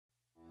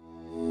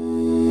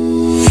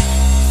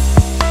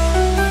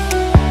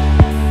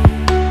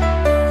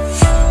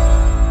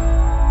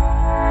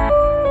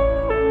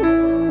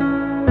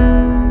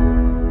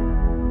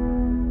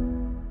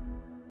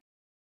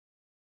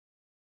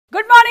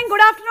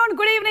Afternoon,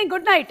 good evening,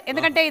 good night.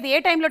 ఎందుకంటే ఇది ఏ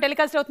టైంలో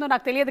టెలికాస్ట్ అవుతుందో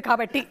నాకు తెలియదు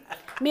కాబట్టి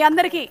మీ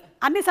అందరికీ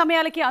అన్ని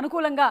సమయాలకి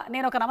అనుకూలంగా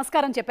నేను ఒక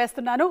నమస్కారం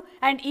చెప్పేస్తున్నాను.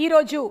 అండ్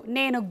ఈరోజు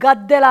నేను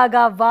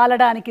గద్దెలాగా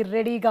వాలడానికి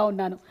రెడీగా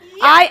ఉన్నాను.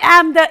 I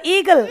am the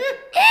eagle.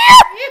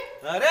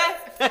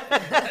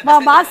 మా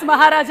మాస్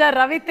మహారాజా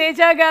రవి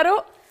తేజ గారు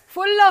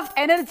full of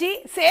energy,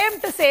 same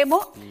to same.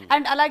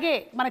 And అలాగే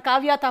మన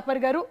కావ్య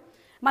థాపర్ గారు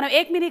మనం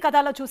ఏక్మినీ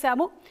కథలో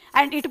చూసాము.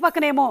 అండ్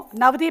ఇటుపక్కనేమో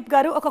నవదీప్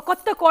గారు ఒక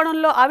కొత్త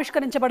కోణంలో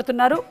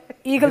ఆవిష్కరించబడుతున్నారు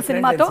ఈగల్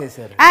సినిమాతో.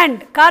 అండ్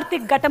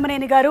కార్తిక్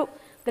ఘట్టమనేని గారు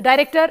the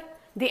director,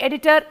 the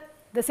editor,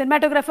 the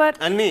cinematographer,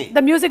 the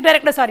music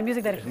director.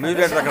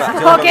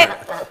 Okay,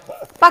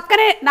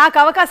 పక్కనే నాకు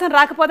అవకాశం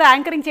రాకపోతే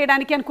యాంకరింగ్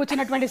చేయడానికి అని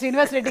కూర్చున్నటువంటి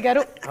శ్రీనివాస్ రెడ్డి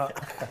గారు.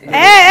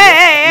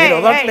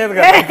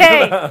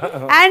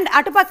 అండ్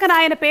అటు పక్కన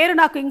ఆయన పేరు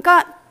నాకు ఇంకా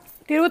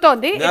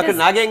తిరుగుతోంది.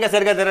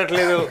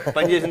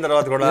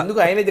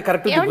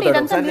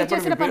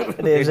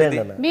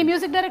 మీ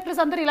మ్యూజిక్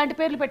డైరెక్టర్స్ అందరూ ఇలాంటి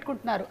పేర్లు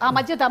పెట్టుకుంటున్నారు. ఆ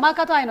మధ్య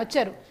ధమాకాతో ఆయన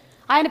వచ్చారు.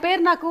 ఆయన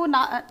పేరు నాకు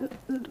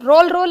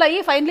రోల్ అయ్యి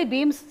ఫైనలీ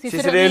బీమ్స్.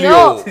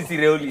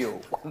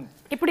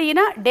 ఇప్పుడు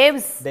ఈయన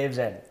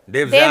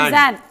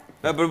డేవ్జాన్.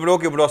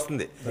 ఇప్పుడు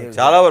వస్తుంది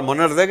చాలా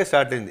మొన్నటిదాకా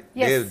స్టార్ట్ అయింది.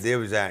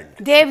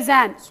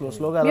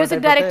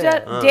 మ్యూజిక్ డైరెక్టర్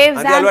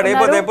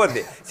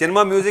అయిపోద్ది.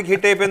 సినిమా మ్యూజిక్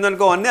హిట్ అయిపోయింది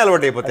అనుకో, అన్ని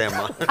అలవాటు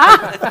అయిపోతాయమ్మా.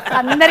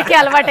 అందరికీ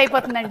అలవాటు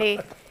అయిపోతుందండి.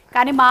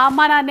 కానీ మా అమ్మ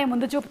నాన్నే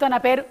ముందు చూపుతో నా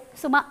పేరు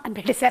సుమ అని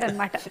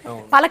పెట్టేశారనమాట.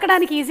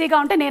 పలకడానికి ఈజీగా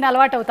ఉంటే నేను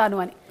అలవాటు అవుతాను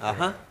అని.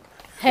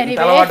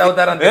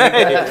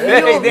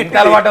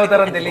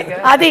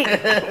 అది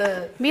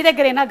మీ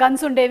దగ్గరేనా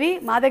గన్స్ ఉండేవి?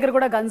 మా దగ్గర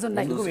కూడా గన్స్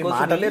ఉన్నాయి.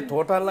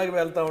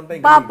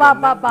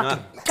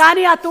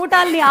 కానీ ఆ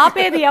తూటాల్ని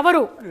ఆపేది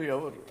ఎవరు?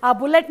 ఆ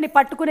బుల్లెట్ ని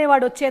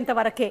పట్టుకునేవాడు వచ్చేంత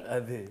వరకే.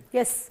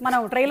 ఎస్, మనం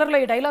ట్రైలర్ లో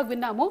ఈ డైలాగ్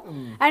విన్నాము.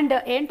 అండ్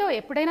ఏంటో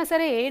ఎప్పుడైనా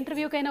సరే ఏ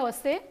ఇంటర్వ్యూకైనా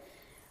వస్తే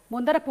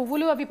ముందర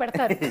పువ్వులు అవి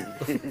పెడతారు.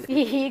 ఈ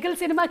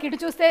ఈగల్ సినిమాకి ఇటు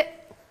చూస్తే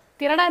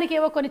తినడానికి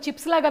ఏవో కొన్ని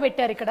చిప్స్ లాగా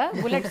పెట్టారు ఇక్కడ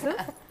బుల్లెట్స్.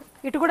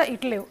 ఇటు కూడా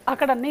ఇటు లేవు,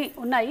 అక్కడ అన్నీ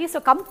ఉన్నాయి. So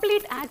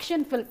complete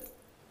action film.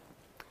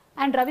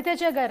 And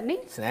Raviteja గారిని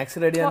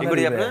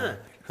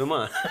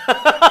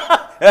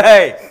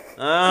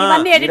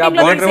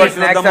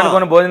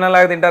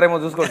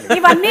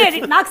ఇవన్నీ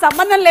నాకు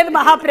సంబంధం లేదు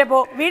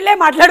మహాప్రభు, వీళ్ళే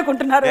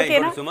మాట్లాడుకుంటున్నారు.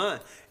 ఓకేనా?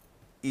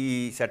 ఈ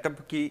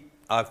సెటప్ కి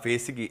ఆ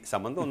ఫేస్ కి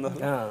సంబంధం ఉందా?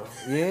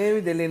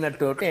 ఏమి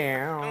తెలియనట్టు.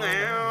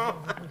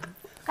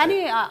 కానీ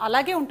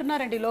అలాగే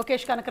ఉంటున్నారండి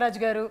లోకేష్ కనకరాజ్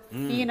గారు,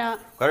 ఈయన,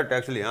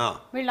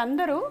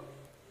 వీళ్ళందరూ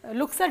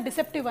లుక్స్ ఆర్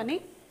డిసెప్టివ్ అని.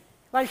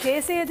 వాళ్ళు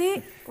చేసేది,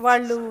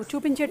 వాళ్ళు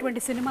చూపించేటువంటి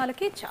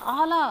సినిమాలకి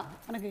చాలా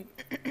మనకి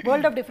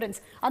వరల్డ్ ఆఫ్ డిఫరెన్స్.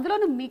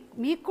 అందులోనూ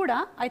మీకు కూడా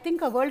I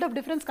think world of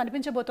difference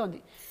కనిపించబోతోంది.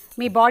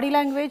 Me body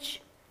language,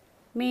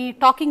 me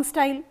talking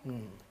style,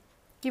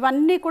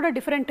 ఇవన్నీ కూడా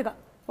డిఫరెంట్గా.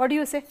 What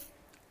you say?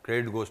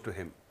 Credit goes to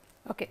him.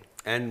 Okay.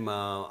 And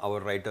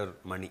hour writer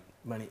మణి.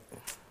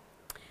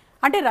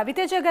 అంటే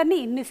రవితేజ గారిని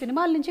ఇన్ని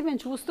సినిమాల నుంచి మేము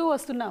చూస్తూ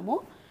వస్తున్నాము.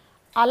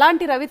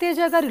 అలాంటి రవితేజ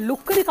గారి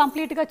లుక్ని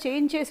కంప్లీట్గా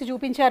చేంజ్ చేసి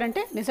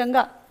చూపించారంటే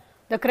నిజంగా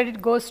ద క్రెడిట్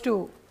గోస్ టు.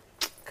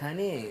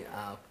 కానీ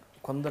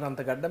కొందరు అంత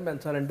గడ్డం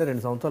పెంచాలంటే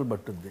 2 సంవత్సరాలు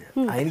పట్టుద్ది.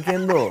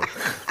 ఆయనకేందో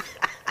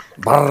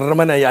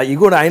బర్రమని ఇవి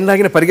కూడా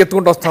ఆయనలాగానే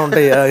పరిగెత్తుకుంటూ వస్తూ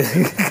ఉంటాయి.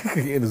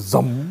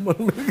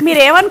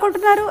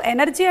 మీరేమనుకుంటున్నారు?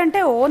 ఎనర్జీ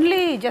అంటే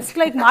ఓన్లీ జస్ట్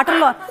లైక్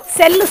మాటల్లో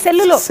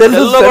సెల్లులో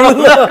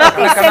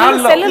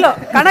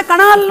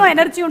కణాల్లో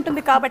ఎనర్జీ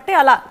ఉంటుంది కాబట్టి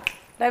అలా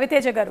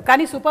రవితేజ గారు.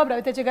 కానీ సూపర్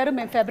రవితేజ గారు.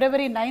 మేము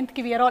February 9th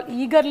we are all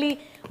eagerly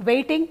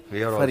waiting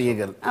for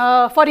eagle.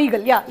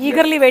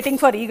 Eagerly waiting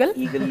for eagle.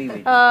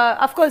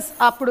 Of course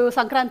అప్పుడు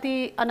సంక్రాంతి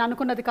అని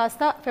అనుకున్నది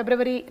కాస్త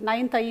February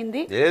 9th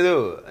అయ్యింది.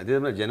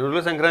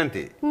 జనవరిలో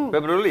సంక్రాంతి,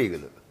 ఫిబ్రవరిలో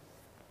ఈగల్.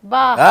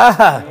 బా,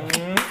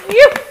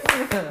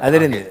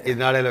 అదేనండి. ఇది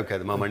నాడేలో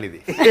కాదు, మా మణిది.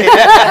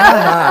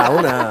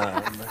 అవునా?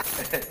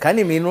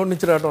 కానీ మీ నోటి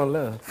నుంచి రావడం వల్ల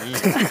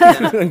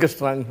ఇంకా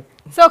strong.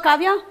 So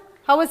Kavya,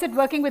 how was it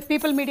working with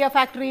People Media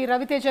Factory,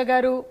 Ravi Teja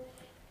garu?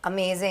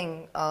 Amazing.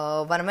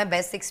 One of my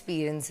best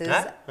experiences.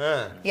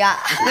 Yeah.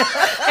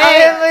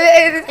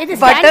 It is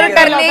butter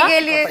karne ke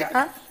liye.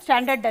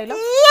 Standard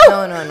dialogue?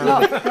 No.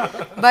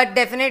 But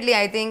definitely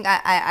I think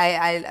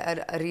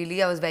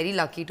I was very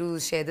lucky to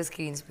share the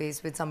screen space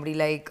with somebody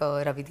like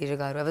Ravi Teja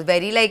garu. I was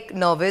very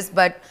nervous,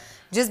 but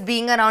just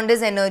being around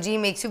his energy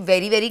makes you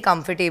very, very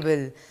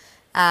comfortable.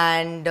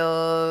 And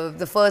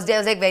the first day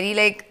I was very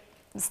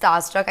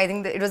starstruck. I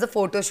think it was a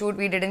photo shoot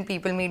we did in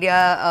People Media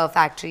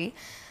Factory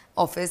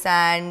office,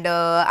 and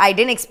I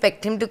didn't expect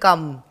him to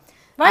come.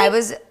 Why?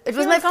 It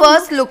was my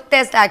first look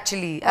test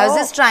actually. I was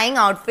just trying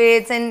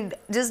outfits and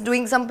just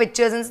doing some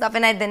pictures and stuff,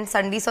 and I then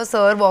suddenly saw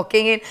sir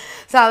walking in,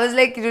 so I was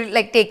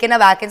like taken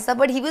aback and stuff,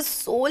 but he was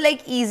so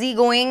easy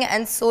going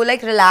and so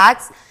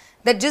relaxed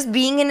that just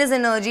being in his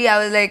energy I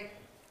was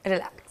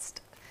relaxed,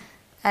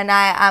 and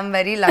I am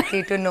very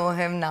lucky to know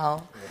him now.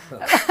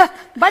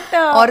 But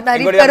और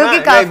तारीफ करो कि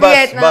काफी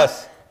है इतना.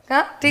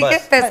 हाँ ठीक है,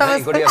 पैसा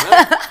बस.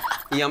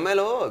 ఈ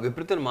అమ్మాయిలో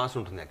విపరీతమైన మాస్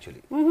ఉంటుంది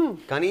యాక్చువల్లీ,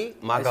 కానీ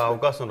మాకు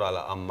అవకాశం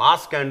రాలా. ఆ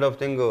మాస్ కైండ్ ఆఫ్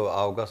థింగ్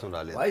అవకాశం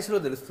రాలేదు. వాయిస్ లో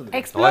తెలుస్తుంది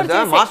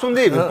మాస్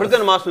ఉంది,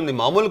 విపరీతమైన మాస్ ఉంది,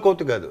 మామూలు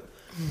కోతి కాదు.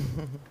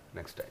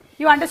 Next time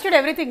you understood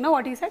everything, know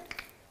what he said?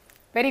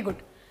 Very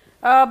good.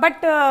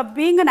 But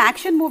being an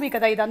action movie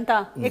కదా ఇదంతా,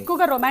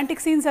 ఎక్కువగా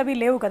రొమాంటిక్ సీన్స్ అవి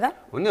లేవు కదా?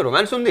 ఉంది,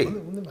 రొమాన్స్ ఉంది,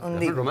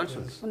 రొమాన్స్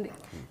ఉంది.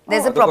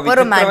 There's a proper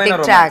romantic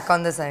track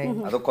on the side.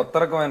 అదో కొత్త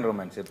రకమైన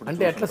రొమాన్స్.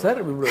 అంటే ఎట్లా సార్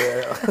ఇప్పుడు?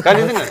 కానీ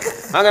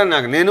నిజంగా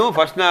నాకు నేను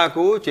ఫస్ట్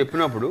నాకు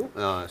చెప్పినప్పుడు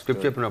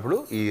స్క్రిప్ట్ చెప్పినప్పుడు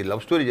ఈ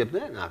లవ్ స్టోరీ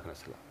చెప్తే నాకు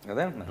అసలు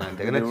అదే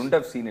would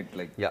have seen it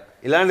like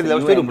ఇలాంటి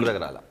లవ్ స్టోరీ ఇప్పుడు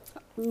దగ్గర రాలా.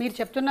 మీరు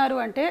చెప్తున్నారు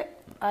అంటే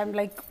I'm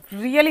like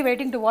really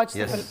waiting to watch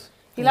the film.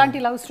 ఇలాంటి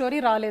లవ్ స్టోరీ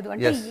రాలేదు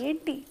అంటే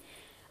ఏంటి?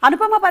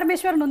 అనుపమ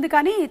పరమేశ్వరన్ ఉంది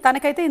కానీ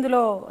తనకైతే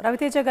ఇందులో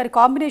రవితేజ గారి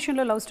కాంబినేషన్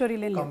లో లవ్ స్టోరీ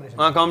లేదు.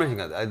 కాంబినేషన్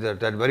కాదు,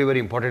 that very very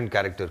important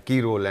character, key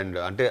role. And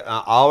అంటే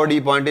ఆవిడ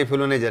పాయింట్ ఆఫ్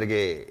వ్యూలోనే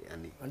జరిగే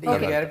అన్ని. అంటే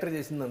ఈ క్యారెక్టర్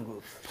చేసింది అనుకో.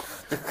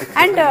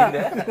 అండ్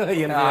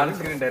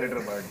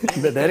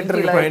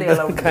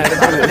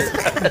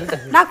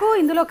నాకు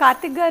ఇందులో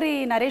కార్తిక్ గారి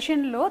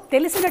నరేషన్ లో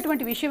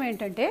తెలిసినటువంటి విషయం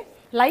ఏంటంటే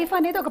లైఫ్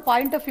అనేది ఒక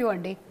పాయింట్ ఆఫ్ వ్యూ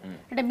అండి.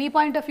 అంటే మీ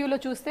పాయింట్ ఆఫ్ వ్యూలో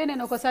చూస్తే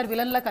నేను ఒకసారి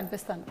విలన్ లా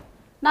కనిపిస్తాను,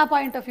 నా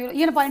పాయింట్ ఆఫ్ వ్యూలో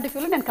ఈయన పాయింట్ ఆఫ్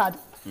వ్యూలో నేను కాదు.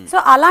 సో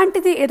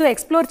అలాంటిది ఏదో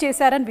ఎక్స్ప్లోర్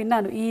చేశారని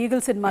విన్నాను ఈ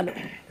ఈగల్ సినిమాలో.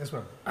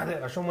 అదే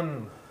అశోమన్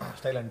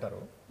స్టైల్ అంటారు.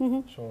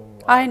 సో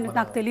ఆయన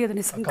నాకు తెలియదు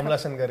నిజంగా. కమల్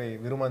హాసన్ గారి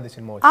విరుమాంది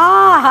సినిమా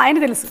ఆయన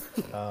తెలుసు.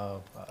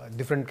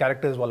 డిఫరెంట్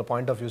క్యారెక్టర్స్ వాళ్ళ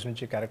పాయింట్ ఆఫ్ వ్యూస్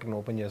నుంచి క్యారెక్టర్ని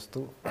ఓపెన్ చేస్తూ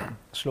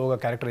స్లోగా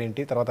క్యారెక్టర్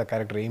ఏంటి, తర్వాత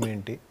క్యారెక్టర్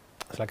ఏమేంటి,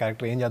 అసలు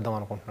క్యారెక్టర్ ఏం చేద్దాం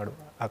అనుకుంటున్నాడు,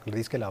 అక్కడ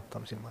తీసుకెళ్ళి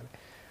ఆపుతాం సినిమాని.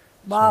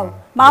 వావ్,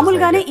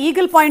 మామూలుగానే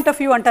ఈగల్ పాయింట్ ఆఫ్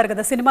వ్యూ అంటారు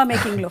కదా సినిమా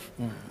మేకింగ్ లో.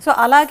 సో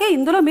అలాగే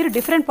ఇందులో మీరు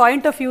డిఫరెంట్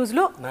పాయింట్ ఆఫ్ వ్యూస్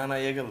లో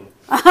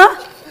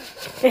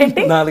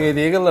ఏంటి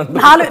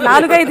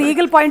 4-5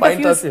 ఈగల్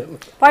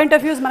పాయింట్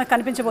ఆఫ్ వ్యూస్ మనకు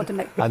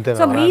కనిపించబోతున్నాయి.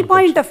 సో మీ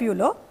పాయింట్ ఆఫ్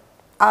వ్యూలో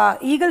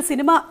ఈగల్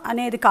సినిమా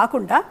అనేది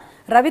కాకుండా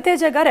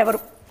రవితేజ గారు ఎవరు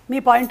మీ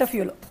పాయింట్ ఆఫ్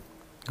వ్యూలో?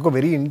 ఒక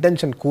very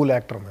intense and cool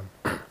actor ma'am.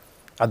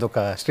 అదొక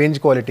strange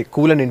quality,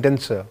 cool and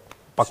intense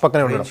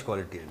పక్కనే ఉండడం.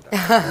 క్వాలిటీ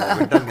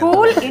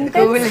కూల్,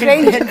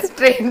 ఇంటెన్స్,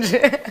 స్ట్రేంజ్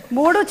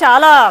మూడు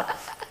చాలా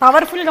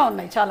పవర్ఫుల్ గా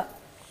ఉన్నాయి చాలా.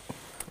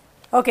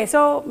 ఓకే, సో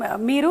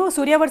మీరు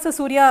సూర్య వర్సెస్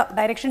సూర్య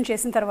డైరెక్షన్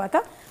చేసిన తర్వాత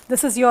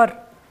this is your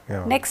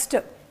next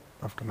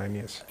after 9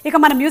 years. ఇక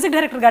మన మ్యూజిక్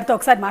డైరెక్టర్ గారితో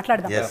ఒకసారి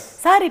మాట్లాడదాం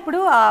సార్. ఇప్పుడు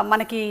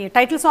మనకి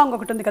టైటిల్ సాంగ్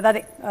ఒకటి ఉంది కదా,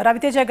 అదే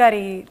రవితేజ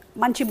గారి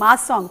మంచి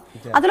మాస్ సాంగ్.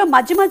 అందులో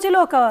మధ్య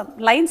మధ్యలో ఒక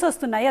లైన్స్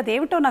వస్తున్నాయి,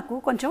 అదేమిటో నాకు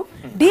కొంచెం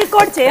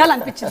డీకోడ్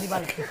చేయాలనిపించింది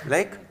వాళ్ళకి.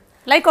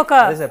 లైక్ ఒక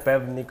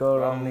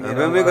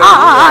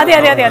అదే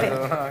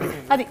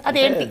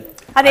అదేంటి,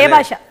 అదే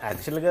భాష?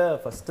 యాక్చువల్గా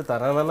ఫస్ట్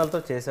తరాలతో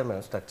చేసాం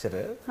మేము స్ట్రక్చర్,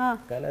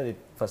 కానీ అది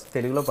ఫస్ట్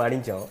తెలుగులో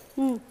పాడించాం.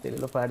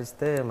 తెలుగులో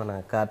పాడిస్తే మన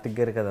కార్తిక్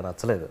గారికి అది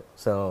నచ్చలేదు.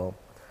 సో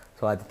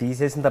అది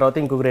తీసేసిన తర్వాత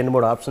ఇంకొక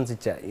 2-3 ఆప్షన్స్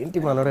ఇచ్చా. ఏంటి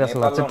మనోడికి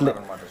అసలు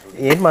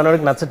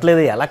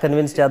నచ్చట్లేదు, ఎలా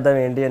కన్విన్స్ చేద్దాం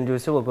ఏంటి అని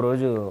చూసి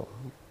ఒకరోజు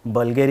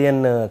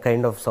బల్గేరియన్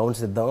కైండ్ ఆఫ్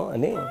సౌండ్స్ ఇద్దాం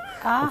అని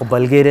ఒక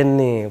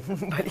బల్గేరియన్ని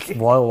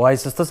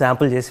వాయిసెస్తో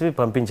శాంపుల్ చేసి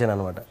పంపించాను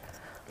అనమాట.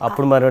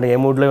 అప్పుడు మరి ఏ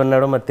మూడ్లో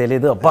ఉన్నాడో మరి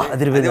తెలియదు. అబ్బా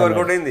అది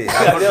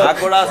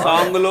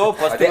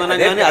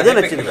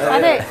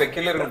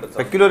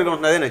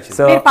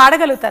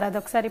పాడగలుగుతారు అది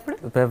ఒకసారి ఇప్పుడు?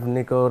 పెవ్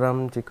నికోరం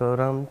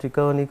చికోరం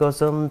చికో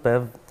నీకోసం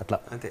పెవ్ అట్లా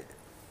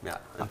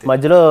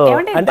మధ్యలో.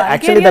 అంటే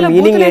యాక్చువల్లీ ద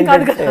మీనింగ్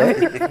ఏంటంటే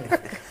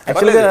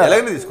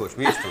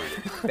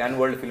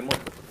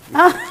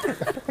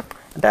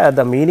అంటే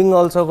ద మీనింగ్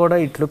ఆల్సో కూడా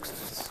it looks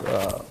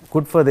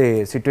good for the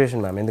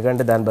situation ma'am.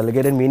 ఎందుకంటే దాని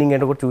బల్గేరియన్ మీనింగ్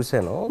ఏంటో కూడా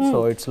చూసాను. So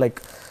it's like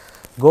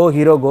go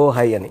hero go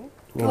high అని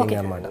మీనింగ్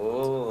అనమాట.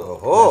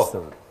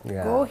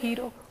 Go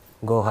hero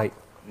go high.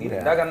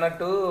 ఇందాక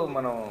అన్నట్టు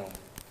మనం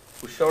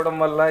పుష్ అవడం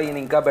వల్ల ఈయన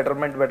ఇంకా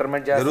బెటర్మెంట్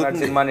చేస్తున్నాడు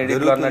సినిమా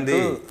అన్నట్టు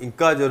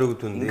ఇంకా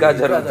జరుగుతుంది.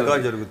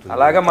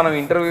 అలాగా మనం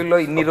ఇంటర్వ్యూలో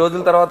ఇన్ని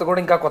రోజుల తర్వాత కూడా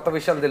ఇంకా కొత్త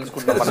విషయాలు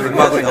తెలుసుకుంటాం మన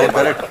సినిమా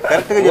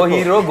గురించి. Go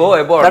hero go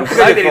about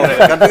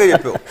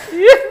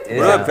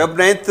Feb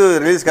 9th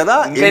release కదా,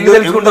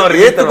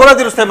 కూడా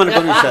తెలుస్తాయి మనకు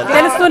విషయాలు,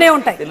 తెలుస్తూనే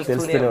ఉంటాయి.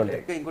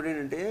 ఇంకోటి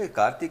ఏంటంటే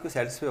కార్తీక్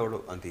సాటిస్ఫై అవడు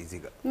అంత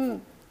ఈజీగా.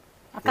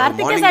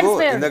 మార్నింగ్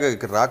ఇందాక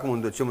ఇక్కడ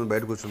రాకముందు వచ్చే ముందు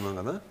బయట కూర్చున్నాం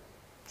కదా,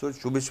 సో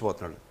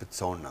చూపించిపోతున్నాడు విత్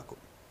సౌండ్ నాకు.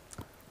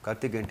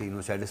 కార్తీక్ ఏంటి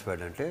నువ్వు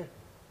సాటిస్ఫైడ్ అంటే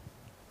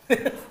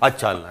అది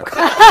చాలు నాకు.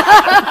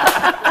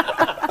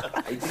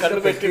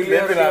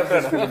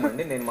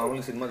 నేను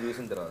మామూలుగా సినిమా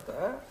చూసిన తర్వాత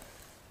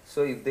సో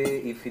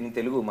ఇఫ్ ఇన్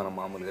తెలుగు మనం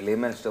మామూలుగా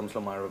లేమెన్స్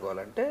టర్మ్స్లో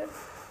మాట్లాడుకోవాలంటే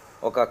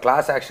ఒక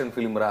క్లాస్ యాక్షన్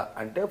ఫిల్మ్ రా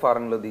అంటే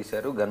ఫారెన్లో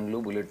తీశారు, గన్లు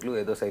బుల్లెట్లు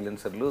ఏదో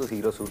సైలెన్సర్లు,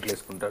 హీరో సూట్లు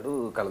వేసుకుంటాడు,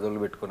 కలదోళ్ళు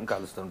పెట్టుకొని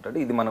కాలుస్తుంటాడు,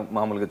 ఇది మనం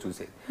మామూలుగా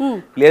చూసేది.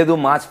 లేదు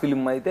మాస్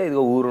ఫిల్మ్ అయితే ఇది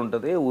ఊరు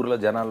ఉంటుంది, ఊర్లో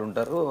జనాలు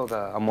ఉంటారు, ఒక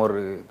అమ్మోరు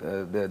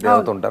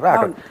దేవత ఉంటారు,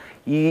 అక్కడ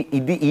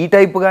ఈ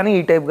టైప్ కానీ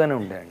ఈ టైప్ కానీ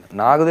ఉంటాయండి.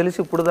 నాకు తెలిసి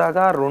ఇప్పుడు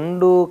దాకా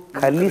రెండు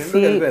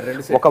కలిసి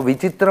ఒక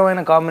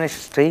విచిత్రమైన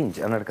కాంబినేషన్, స్ట్రేంజ్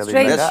అన్నాడు కదా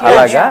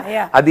అలాగా,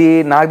 అది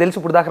నాకు తెలిసి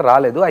ఇప్పుడు దాకా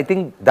రాలేదు. I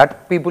think that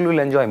people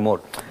will enjoy more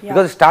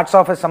because starts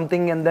of yes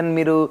something and then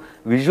మీరు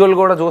విజువల్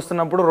కూడా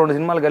చూస్తున్నప్పుడు 2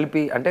 సినిమాలు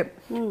కలిపి అంటే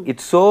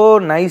it's so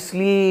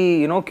nicely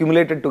you know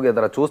cumulated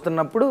together.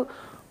 చూస్తున్నప్పుడు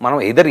మనం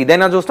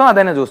ఇదైనా చూస్తాం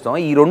అదైనా చూస్తాం,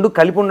 ఈ 2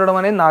 కలిపి ఉండడం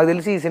అనేది నాకు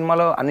తెలిసి ఈ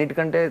సినిమాలో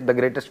అన్నిటికంటే ద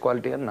గ్రేటెస్ట్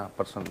క్వాలిటీ అని నా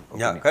పర్సనల్.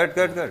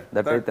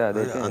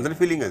 అందరి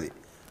ఫీలింగ్ అది.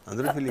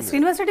 అందరూ ఫీలింగ్.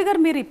 శ్రీనివాస్ రెడ్డి గారు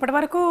మీరు ఇప్పటి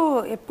వరకు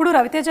ఎప్పుడు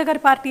రవితేజ గారి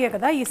పార్టీయే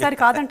కదా, ఈసారి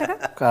కాదంటగా?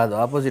 కాదు,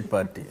 ఆపోజిట్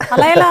పార్టీ.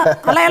 అలా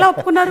ఎలా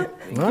ఒప్పుకున్నారు?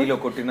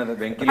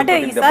 అంటే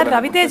ఈసారి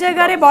రవితేజ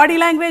గారే బాడీ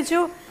లాంగ్వేజ్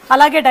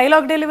అలాగే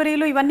డైలాగ్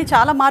డెలివరీలు ఇవన్నీ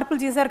చాలా మార్పులు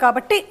చేశారు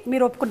కాబట్టి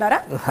మీరు ఒప్పుకున్నారా?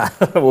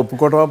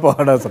 ఒప్పుకోవటమా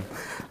పోవడం అసలు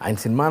ఆయన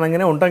సినిమా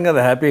అనగానే ఉంటాం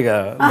కదా హ్యాపీగా,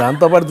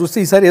 దాంతోపాటు చూస్తే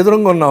ఈసారి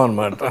ఎదురుగా ఉన్నాం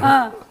అనమాట.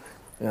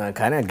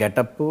 కానీ ఆ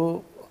గెటప్,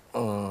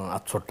 ఆ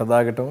చుట్ట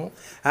తాగటం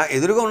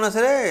ఎదురుగా ఉన్నా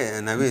సరే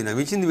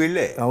నవ్వించింది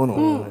వీళ్ళే. అవును,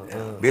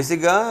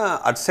 బేసిక్గా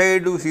అటు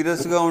సైడ్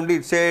సీరియస్గా ఉండి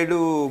ఇటు సైడ్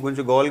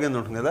కొంచెం గోల్ కింద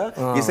ఉంటుంది కదా,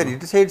 ఈసారి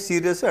ఇటు సైడ్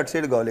సీరియస్ అటు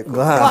సైడ్ గోల్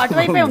ఎక్కువ.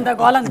 అటువైపే ఉందా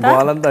గోల్ అంతా?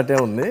 గోల్ అంతా అటే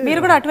ఉంది. మీరు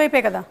కూడా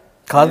అటువైపే కదా?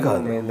 కాదు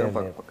కాదు,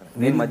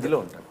 నేను మధ్యలో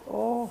ఉంటాను.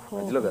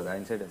 మధ్యలో కదా,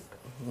 ఆయన సైడ్ ఉంటాను.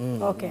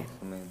 ఓకే,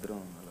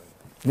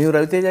 మేము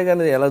రవితేజ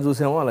గారిని ఎలా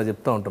చూసామో అలా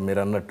చెప్తా ఉంటాం మీరు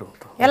అన్నట్టు.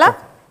 ఎలా?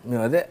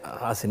 మేము అదే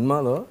ఆ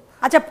సినిమాలో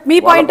మీ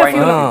పాయింట్ ఆఫ్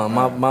వ్యూ,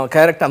 మా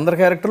క్యారెక్టర్, అందరి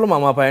క్యారెక్టర్లు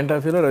మా పాయింట్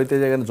ఆఫ్ వ్యూలో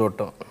రవితేజ గారిని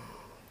చూడటం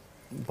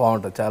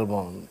బాగుంటుంది, చాలా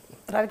బాగుంది.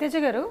 రవితేజ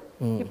గారు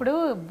ఇప్పుడు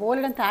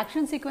బోలెడంత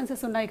యాక్షన్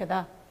సీక్వెన్సెస్ ఉన్నాయి కదా,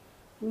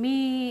 మీ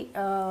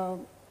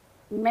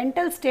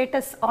mental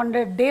status on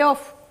the day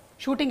of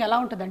shooting ఎలా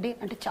ఉంటుందండి?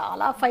 అంటే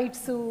చాలా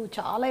ఫైట్స్,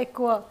 చాలా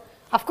ఎక్కువ.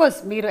 అఫ్ కోర్స్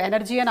మీరు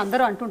ఎనర్జీ అని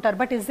అందరూ అంటుంటారు,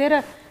 but is there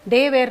a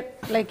day wear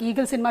like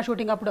eagle cinema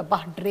shooting అప్పుడు అబ్బా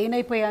డ్రైన్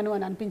అయిపోయాను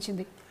అని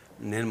అనిపించింది?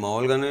 నేను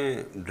మామూలుగానే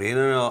డ్రైన్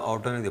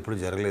అవుట్ అనేది ఎప్పుడు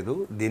జరగలేదు,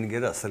 దీనికి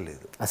అయితే అస్సలు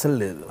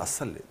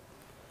లేదు.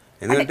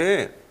 ఎందుకంటే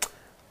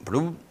ఇప్పుడు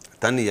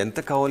తను ఎంత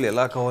కావాలి,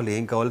 ఎలా కావాలి,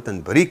 ఏం కావాలి,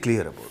 తను వెరీ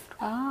క్లియర్ అబౌట్.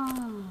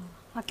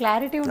 ఆ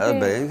క్లారిటీ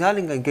ఉంటుంది.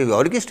 ఇంకా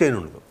ఎవరికి స్ట్రెయిన్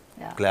ఉండదు.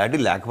 క్లారిటీ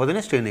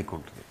లేకపోతేనే స్ట్రెయిన్ ఎక్కువ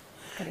ఉంటుంది.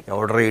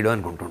 ఎవరు రేయడం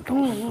అనుకుంటుంటాం.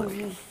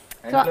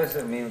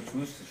 మేము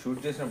షూట్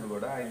చేసినప్పుడు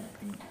కూడా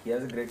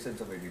గ్రేట్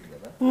సెన్స్ ఆఫ్ ఎడిట్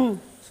కదా,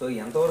 సో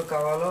ఎంతవరకు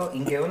కావాలో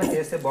ఇంకేమైనా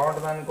చేస్తే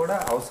బాగుంటుందని కూడా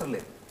అవసరం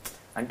లేదు.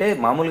 అంటే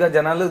మామూలుగా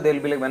జనాలు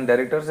తెలిపి మన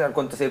డైరెక్టర్స్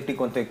కొంత సేఫ్టీ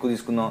కొంత ఎక్కువ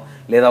తీసుకుందాం,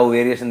 లేదా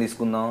వేరియేషన్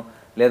తీసుకుందాం,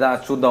 లేదా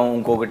చూద్దాం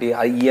ఇంకొకటి,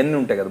 ఇవన్నీ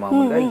ఉంటాయి కదా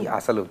మామూలుగా.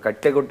 అసలు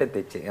కొట్టే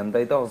తెచ్చే ఎంత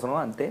అయితే అవసరమో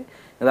అంతే,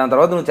 దాని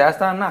తర్వాత నువ్వు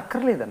చేస్తా అన్న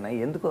అక్కర్లేదన్న,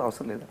 ఎందుకు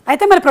అవసరం లేదు.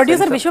 అయితే మన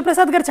ప్రొడ్యూసర్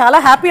విశ్వప్రసాద్ గారు చాలా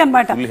హ్యాపీ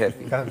అనమాట.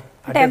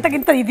 అంటే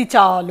ఎంతకింత ఇది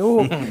చాలు,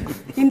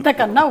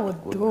 ఇంతకన్నా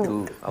వద్దు.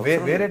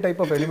 వేరే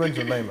టైప్ ఆఫ్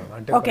ఎలిమెంట్స్ ఉన్నాయి మ్యామ్.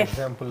 అంటే for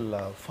example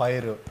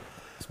fire,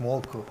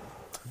 smoke,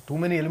 too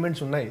many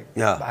elements ఉన్నాయి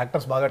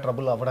యాక్టర్స్ బాగా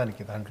ట్రబుల్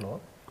అవ్వడానికి దాంట్లో.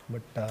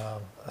 But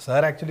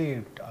sir actually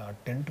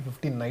 10 to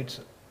 15 nights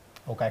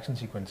ఒక యాక్షన్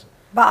సీక్వెన్స్,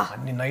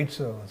 అన్ని నైట్స్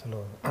అసలు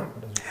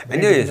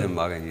ఎంజాయ్ చేసాను,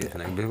 బాగా ఎంజాయ్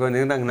చేశాను. బికాజ్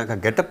నాకు ఆ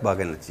గెటప్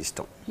బాగా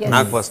ఇష్టం,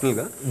 నాకు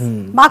పర్సనల్గా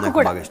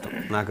బాగా ఇష్టం.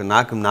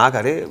 నాకు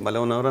అరే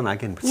భలే ఉన్నవరో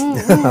నాకే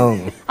అనిపించింది.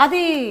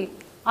 అది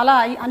అలా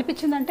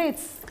అనిపించింది అంటే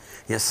it's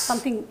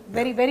something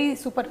very very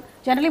super.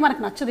 Generally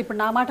మనకు నచ్చదు, ఇప్పుడు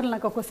నా మాటలు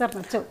నాకు ఒక్కోసారి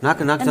నచ్చవు.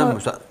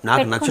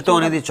 నాకు నచ్చటం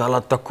అనేది చాలా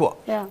తక్కువ.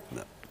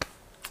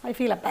 ఐ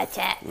ఫీల్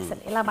అసలు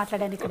ఇలా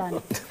మాట్లాడాను ఇక్కడ అని.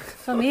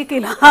 సో మీకు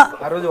ఇలా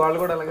ఆ రోజు వాళ్ళు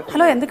కూడా అలాగే.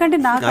 హలో, ఎందుకంటే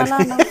నాకు అలా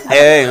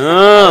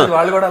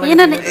వాళ్ళు కూడా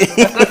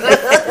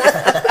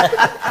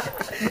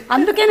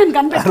అందుకే నేను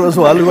గన్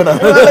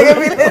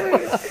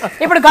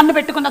ఇప్పుడు గన్ను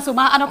పెట్టుకున్న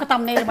సుమా అని ఒక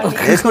తమ్నేల్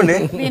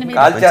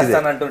కాల్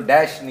చేస్తానంటూ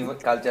డాష్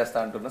కాల్ చేస్తా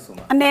అంటున్న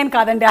సుమా. నేను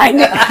కాదండి,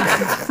 ఆయన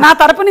నా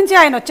తరపు నుంచి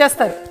ఆయన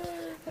వచ్చేస్తారు.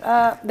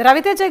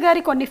 రవితేజ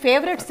గారి కొన్ని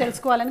ఫేవరెట్స్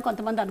తెలుసుకోవాలని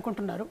కొంతమంది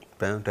అనుకుంటున్నారు.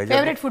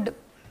 ఫేవరెట్ ఫుడ్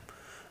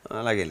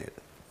అలాగే లేదు,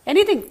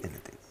 ఎనీథింగ్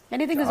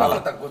చాలా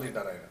తక్కువ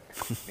తింటారు ఆయన.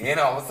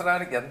 నేను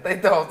అవసరానికి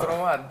ఎంతైతే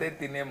అవసరమో అంతే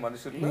తినే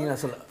మనుషులు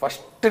అసలు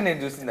ఫస్ట్ నేను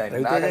చూసింది ఆయన.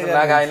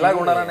 నాకు ఆయనలాగా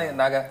ఉండాలని,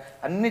 నాకు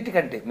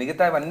అన్నిటికంటే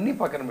మిగతా అన్ని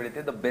పక్కన పెడితే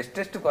the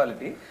bestest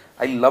quality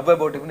I love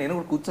about it. నేను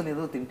కూడా కూర్చొని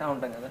ఏదో తింటా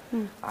ఉంటాం కదా,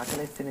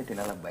 ఆకలిస్తేనే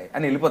తినాలి అబ్బాయి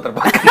అని వెళ్ళిపోతారు.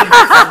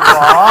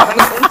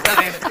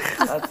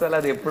 అసలు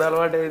అది ఎప్పుడు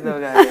అలవాటు అయిందో.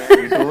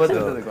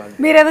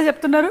 మీరేదో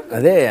చెప్తున్నారు?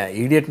 అదే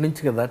ఈడియట్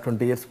నుంచి కదా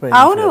 20 years పై.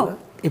 అవును,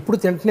 ఇప్పుడు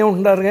తింటూనే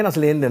ఉంటారు కానీ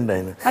అసలు ఏం తిండి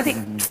ఆయన. అది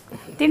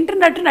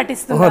తింటున్నట్టు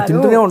నటిస్తున్నారు,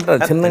 తింటూనే ఉంటారు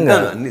చిన్నగా,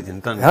 అన్ని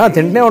తింటాను,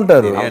 తింటూనే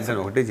ఉంటారు.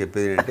 ఒకటే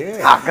చెప్పేది ఏంటంటే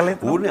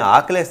ఊరిని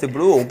ఆకలేస్తే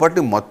ఇప్పుడు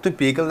ఒకటి మొత్తం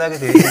పీకల దాకా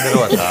చేసిన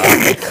తర్వాత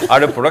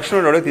ఆడ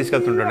ప్రొడక్షన్ వాడు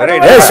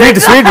తీసుకెళ్తుంటాడు.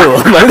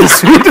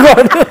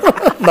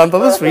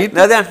 స్వీట్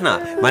అదే అంటున్నా.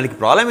 మనకి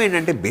ప్రాబ్లం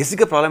ఏంటంటే,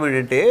 బేసిక్ ప్రాబ్లం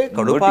ఏంటంటే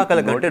కడుపు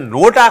ఆకలి కంటే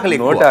నోట ఆకలి.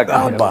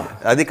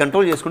 అది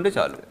కంట్రోల్ చేసుకుంటే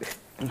చాలు.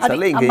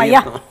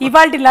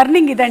 ఇవాళ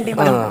లెర్నింగ్ ఇదండి,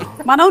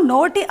 మనం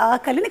నోటి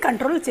ఆకలిని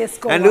కంట్రోల్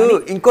చేసుకోవాలి. అండ్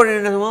ఇంకోటి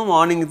ఏంటంటే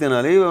మార్నింగ్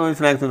తినాలి,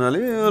 స్నాక్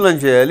తినాలి,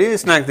 లంచ్ చేయాలి,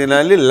 స్నాక్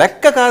తినాలి,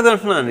 లెక్క కాదు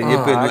అంటున్నాను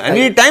చెప్పేది.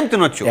 ఎనీ టైం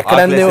తినొచ్చు,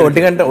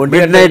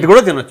 1 night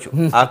కూడా తినొచ్చు,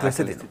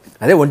 ఆకలిస్తే తినొచ్చు.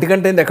 అదే 1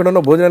 గంట అయింది,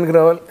 ఎక్కడున్నా భోజనానికి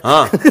రావాలి.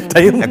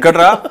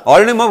 ఎక్కడరా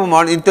ఆల్రెడీ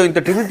ఇంత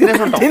టిఫిన్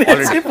తినేసి ఉంటాం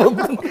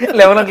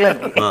 11 o'clock.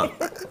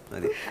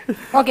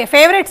 Okay,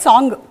 favourite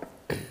song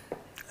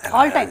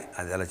all time?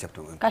 అది ఎలా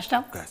చెప్తాం,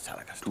 కష్టం,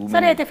 చాలా కష్టం.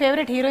 సరే అయితే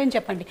ఫేవరెట్ హీరోయిన్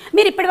చెప్పండి.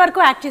 మీరు ఇప్పటి వరకు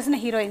యాక్ట్ చేసిన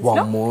హీరోయిన్స్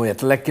లో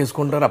ఎట్లా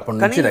లెక్కేసుకుంటారు అప్పటి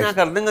నుంచి?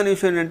 నాకు అర్థం కాని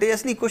విషయం ఏంటంటే,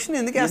 అసలు ఈ క్వశ్చన్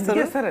ఎందుకు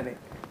వేస్తారని,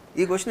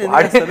 ఈ క్వశ్చన్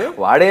ఎందుకు వేస్తారు?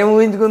 వాడేం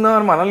ఊహించుకుందాం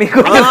అని మనల్ని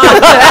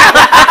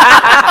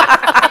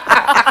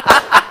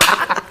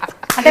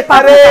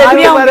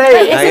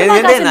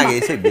నాకు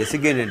వేసే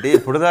బేసిక్ ఏంటంటే,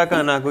 ఇప్పుడు దాకా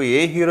నాకు ఏ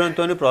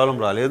హీరోయిన్తో ప్రాబ్లం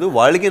రాలేదు,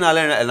 వాళ్ళకి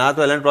నాతో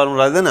ఎలాంటి ప్రాబ్లం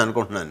రాలేదని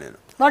అనుకుంటున్నాను నేను.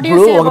 వాట్ యు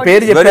ఇప్పుడు సే ఒక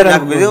పేరు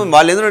చెప్పారు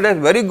వాళ్ళు ఏంటంటే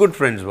వెరీ గుడ్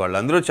ఫ్రెండ్స్, వాళ్ళు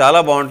అందరూ చాలా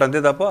బాగుంటుంది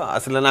అంతే తప్ప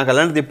అసలు నాకు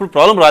అలాంటిది ఎప్పుడు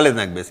ప్రాబ్లం రాలేదు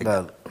నాకు basic.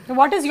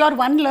 What is your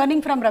one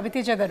learning from Ravi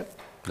Teja గారు?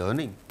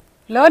 Learning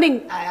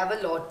I have a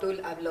lot to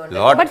I've learned.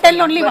 Lot. But tell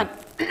only one.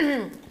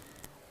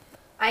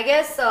 I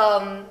guess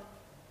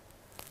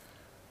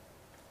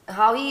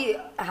how he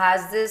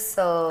has this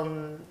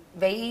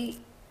very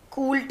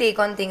cool take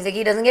on things. Like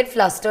he doesn't get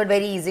flustered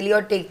very easily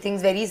or take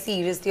things very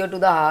seriously or to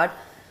the heart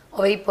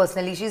or very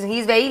personally.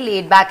 He's very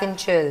laid back and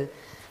chill,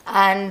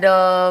 and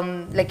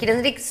like he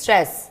doesn't take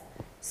stress.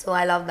 So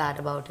I love that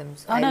about him.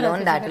 So I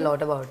learned that a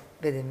lot about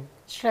with him.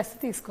 Stress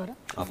తీసుకోరా?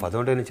 ఆ పదం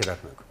అంటేనే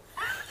చిరాకు నాకు.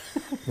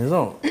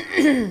 నిజం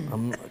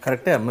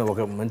కరెక్టే అమ్మాయి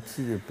ఒక మంచి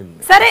చెప్పింది.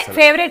 సరే,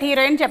 ఫేవరెట్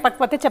హీరోయిన్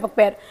చెప్పకపోతే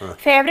చెప్పకపోయారు,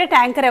 ఫేవరెట్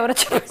యాంకర్ ఎవరో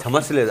చెప్పండి.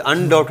 సమస్య లేదు,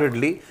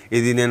 అన్డౌటెడ్లీ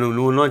ఇది నేను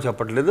నువ్వు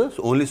చెప్పట్లేదు,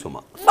 ఓన్లీ సుమ.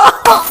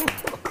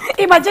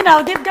 ఈ మధ్య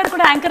నవదీప్ గారు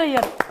కూడా యాంకర్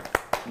అయ్యారు.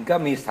 ఇంకా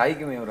మీ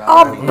స్థాయికి మేము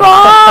అబ్బా!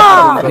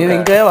 నేను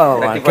ఇంకా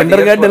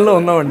కిండర్ గార్డెన్ లో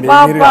ఉన్నామండి,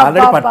 మీరు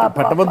ఆల్రెడీ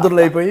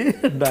పట్టభద్రులు అయిపోయి.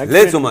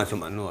 లేదు సుమ,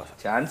 సుమ నువ్వు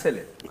ఛాన్సే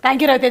లేదు.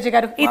 థ్యాంక్ యూ రవితేజ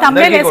గారు. ఈ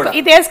తమిళ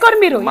ఇది వేసుకోరు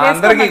మీరు, మా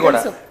అందరికీ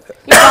కూడా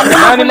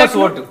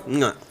ఓటు.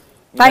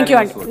 థ్యాంక్ యూ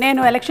అండి. నేను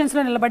ఎలక్షన్స్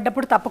లో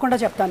నిలబడ్డప్పుడు తప్పకుండా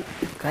చెప్తాను.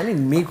 కానీ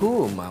మీకు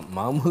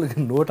మామూలుగా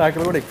నోట్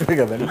ఆకలి కూడా ఎక్కువే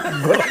కదండి,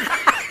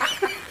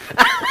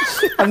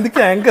 అందుకే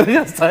యాంకర్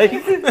స్థాయి.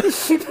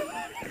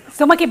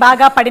 సుమకి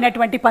బాగా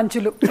పడినటువంటి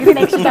పంచులు, ఇది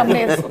నెక్స్ట్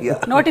తమిళ.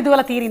 నోటి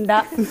దూల తీరిందా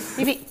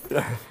ఇది.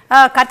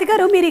 కార్తిక్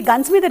గారు, మీరు ఈ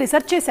గన్స్ మీద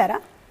రీసెర్చ్ చేశారా?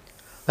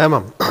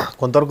 మ్యామ్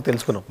కొంతవరకు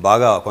తెలుసుకున్నాం,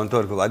 బాగా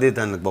కొంతవరకు. అదే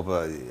తన గొప్ప,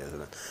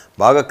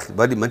 బాగా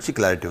మంచి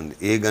క్లారిటీ ఉంది,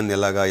 ఏ గన్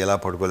ఎలా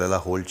పడుకోవాలి, ఎలా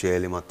హోల్డ్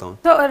చేయాలి మొత్తం.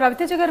 సో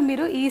రవితేజ గారు,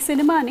 మీరు ఈ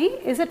సినిమాని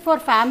is it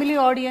for family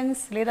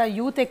audience లేదా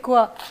యూత్ ఎక్కువ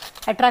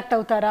అట్రాక్ట్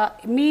అవుతారా?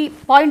 మీ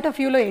పాయింట్ ఆఫ్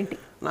వ్యూలో ఏంటి?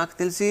 నాకు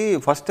తెలిసి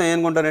ఫస్ట్ టైం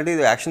ఏమనుకుంటారంటే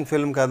ఇది యాక్షన్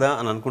ఫిల్మ్ కదా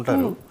అని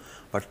అనుకుంటారు,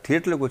 బట్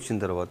థియేటర్లోకి వచ్చిన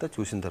తర్వాత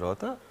చూసిన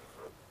తర్వాత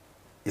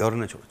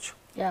ఎవరైనా చూడొచ్చు.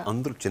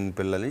 అందరూ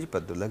చిన్నపిల్లల నుంచి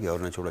పెద్దోళ్ళకి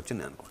ఎవరైనా చూడొచ్చు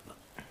నేను అనుకుంటున్నాను.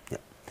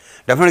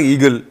 డెఫినెట్గా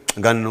ఈగల్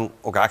గన్ను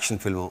ఒక యాక్షన్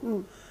ఫిల్మ్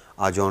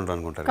ఆ జోనర్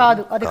అనుకుంటారు.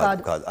 కాదు, అది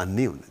కాదు, కాదు,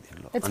 అన్నీ ఉంది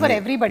దీంట్లో. It's for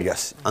everybody.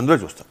 yes, అందరూ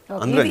చూస్తారు.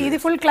 ఇది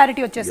ఫుల్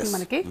క్లారిటీ వచ్చేసింది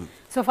మనకి.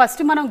 సో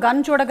ఫస్ట్ మనం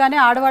గన్ చూడగానే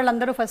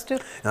ఆడవాళ్ళందరూ ఫస్ట్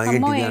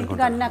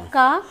గన్ అక్క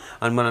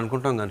అని మనం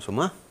అనుకుంటాం, కానీ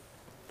సుమా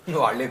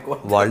వాళ్ళే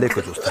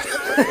ఎక్కువ చూస్తారు.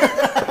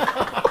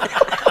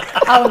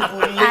 అవును,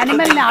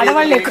 యానిమల్ ని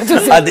ఆడవాళ్ళు ఎక్కువ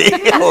చూస్తారు. అది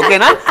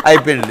ఓకేనా,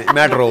 అయిపోయింది,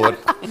 మ్యాటర్ ఓవర్.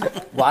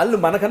 వాళ్ళు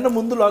మనకన్నా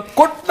ముందు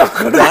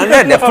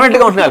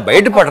డెఫినెట్గా ఉంటున్నారు,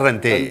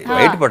 బయటపడరంతే.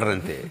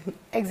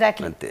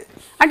 ఎగ్జాక్ట్లీ అంతే.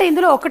 అంటే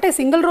ఇందులో ఒకటే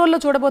సింగిల్ రోల్ లో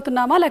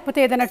చూడబోతున్నామా, లేకపోతే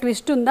ఏదైనా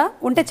ట్విస్ట్ ఉందా?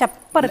 ఉంటే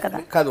చెప్పరు కదా.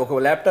 కాదు, ఒక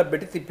ల్యాప్టాప్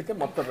పెట్టి తిప్పితే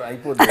మొత్తం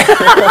అయిపోతుంది,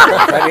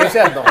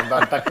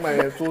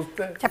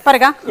 చూస్తే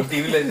చెప్పరుగా.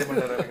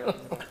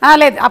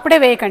 లేదు, అప్పుడే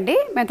వేయకండి,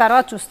 మేము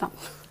తర్వాత చూస్తాం.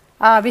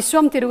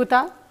 విశ్వం తిరుగుతా,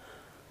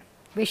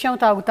 విషం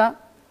తాగుతా,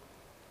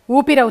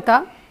 ఊపిరవుతా,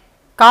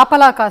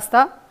 కాపలా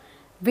కాస్తా,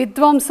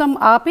 విధ్వంసం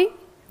ఆపి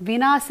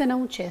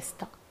వినాశనం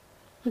చేస్తా.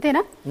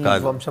 అంతేనా?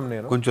 కొంచెం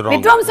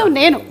విధ్వంసం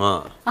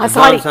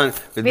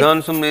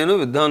నేను,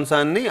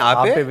 విధ్వంసాన్ని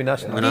ఆపే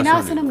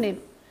వినాశనం నేను.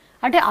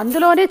 అంటే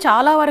అందులోనే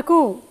చాలా వరకు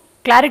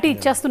క్లారిటీ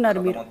ఇచ్చేస్తున్నారు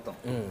మీరు.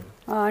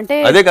 అంటే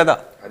అదే కదా.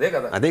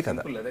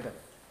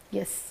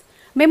 ఎస్.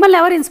 మిమ్మల్ని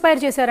ఎవరు ఇన్స్పైర్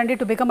చేశారండి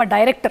టు బికమ్ అ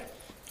డైరెక్టర్?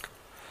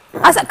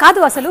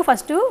 అసలు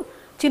ఫస్ట్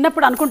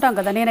చిన్నప్పుడు అనుకుంటాం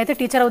కదా, నేనైతే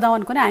టీచర్ అవుదాం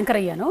అనుకుని యాంకర్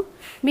అయ్యాను.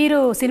 మీరు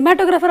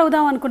సినిమాటోగ్రఫర్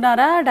అవుదాం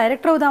అనుకున్నారా,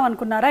 డైరెక్టర్ అవుదాం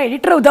అనుకున్నారా,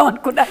 ఎడిటర్ అవుదాం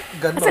అనుకున్నారా?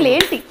 అసలు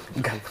ఏంటి?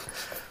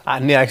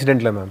 అన్ని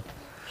యాక్సిడెంట్లే మ్యామ్.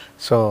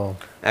 సో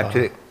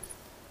యాక్చువల్లీ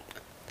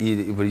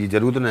ఇప్పుడు ఈ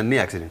జరుగుతున్న అన్ని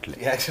యాక్సిడెంట్లే.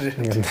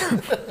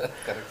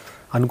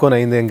 అనుకోని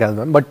అయింది ఏం కాదు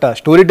మ్యామ్. బట్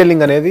స్టోరీ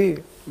టెల్లింగ్ అనేది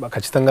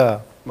ఖచ్చితంగా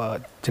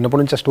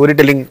చిన్నప్పటి నుంచి స్టోరీ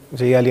టెల్లింగ్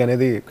చేయాలి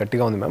అనేది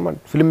గట్టిగా ఉంది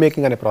మ్యామ్. ఫిల్మ్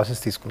మేకింగ్ అనే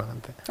ప్రాసెస్ తీసుకున్నాను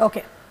అంతే.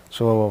 Okay.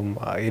 So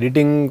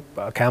editing,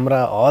 camera,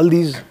 all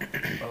these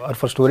are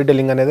for story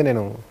telling అనేది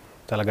నేను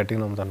చాలా గట్టిగా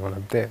నమ్ముతాను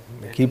అంతే.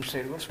 కీప్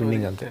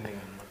స్విమ్మింగ్ అంతే.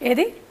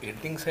 ఏది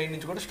ఎడిటింగ్ సైడ్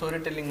నుంచి కూడా స్టోరీ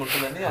టెల్లింగ్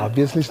ఉంటుందని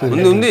ఆబ్వియస్లీ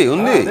ఉంది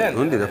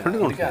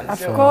డెఫినెట్గా ఉంటుంది.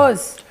 ఆఫ్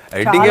కోర్స్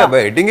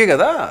ఎడిటింగే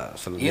కదా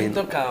అసలు.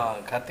 ఏంతో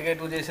కార్తిక్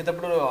 2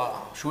 చేసేటప్పుడు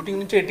షూటింగ్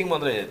నుంచి ఎడిటింగ్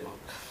మొదలయ్యేది.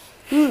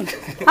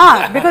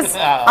 బికాస్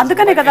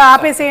అందుకనే కదా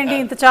ఆపేసేయండి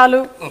ఇంత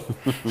చాలు,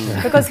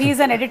 బికాస్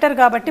హీఈస్ అన్ ఎడిటర్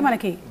కాబట్టి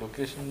మనకి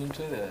లొకేషన్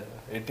నుంచి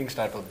ఎడిటింగ్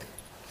స్టార్ట్ అవుతుంది.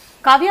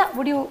 Kavya,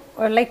 would you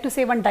like to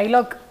say one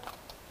dialogue?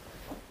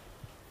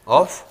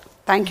 Of?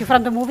 Thank you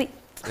from the movie.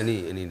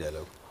 Any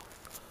dialogue?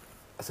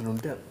 అసలు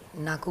ఉంటే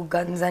నాకు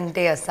గన్స్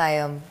అంటే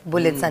అసహ్యం,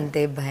 బుల్లెట్స్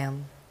అంటే భయం.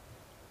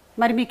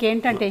 మరి మీకు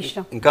ఏంటంటే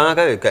ఇష్టం? ఇంకా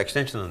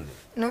ఎక్స్టెన్షన్ ఉంది.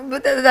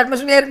 That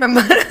much I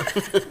remember.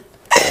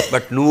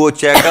 But నువ్వు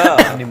వచ్చాక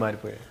అన్ని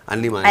మారిపోయాయి.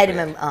 I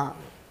remember.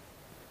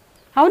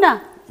 అవునా?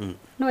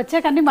 నువ్వు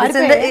వచ్చాక అన్ని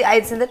మారిపోయాయి.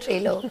 It's in the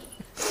trailer.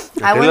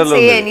 I won't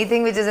say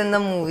anything which is in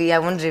the movie.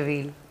 I won't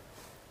reveal.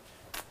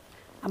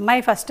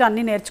 అమ్మాయి ఫస్ట్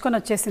అన్నీ నేర్చుకొని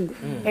వచ్చేసింది.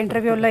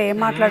 ఇంటర్వ్యూలో ఏం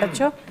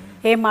మాట్లాడచ్చో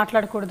ఏం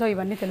మాట్లాడకూడదో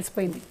ఇవన్నీ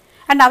తెలిసిపోయింది.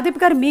 అండ్ నవదీప్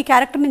గారు, మీ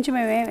క్యారెక్టర్ నుంచి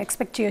మేము ఏం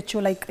ఎక్స్పెక్ట్ చేయొచ్చు?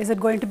 Like is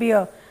it going to be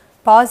a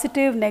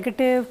positive,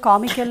 negative,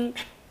 comical?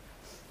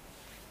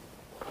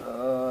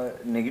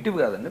 Negative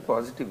కాదండి,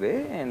 పాజిటివే.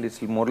 అండ్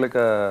ఇట్స్ మోర్ లైక్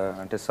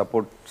అంటే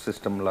సపోర్ట్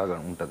సిస్టమ్ లాగా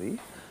ఉంటుంది.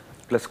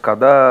 ప్లస్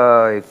కథ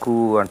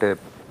ఎక్కువ అంటే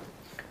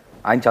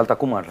ఆయన చాలా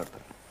తక్కువ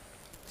మాట్లాడతారు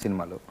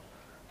సినిమాలో.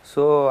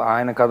 సో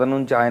ఆయన కథ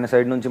నుంచి ఆయన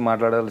సైడ్ నుంచి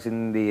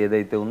మాట్లాడాల్సింది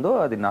ఏదైతే ఉందో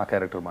అది నా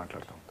క్యారెక్టర్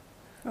మాట్లాడుతూ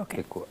ఉంటుంది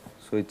ఎక్కువ.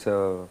 సో ఇట్స్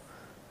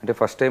అంటే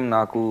ఫస్ట్ టైం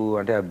నాకు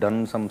అంటే I done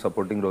some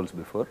supporting roles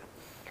before.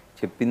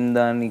 చెప్పిన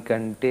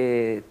దానికంటే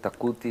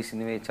తక్కువ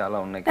తీసినవి చాలా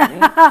ఉన్నాయి, కానీ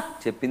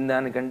చెప్పిన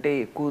దానికంటే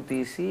ఎక్కువ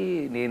తీసి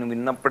నేను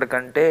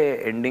విన్నప్పటికంటే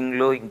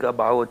ఎండింగ్లో ఇంకా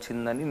బాగా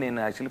వచ్చిందని నేను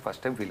యాక్చువల్లీ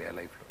ఫస్ట్ టైం ఫీల్ అయ్యా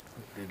లైఫ్లో.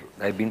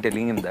 I been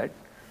telling him that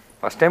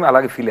first time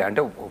అలాగే ఫీల్ అయ్యా.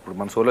 అంటే ఇప్పుడు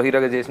మనం సోలో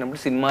హీరోగా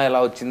చేసినప్పుడు సినిమా ఎలా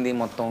వచ్చింది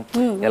మొత్తం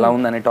ఎలా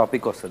ఉంది అనే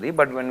టాపిక్ వస్తుంది.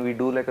 But when we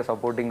do like a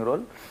supporting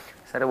role,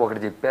 సరే ఒకటి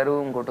చెప్పారు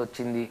ఇంకోటి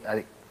వచ్చింది,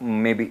 అది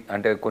మేబీ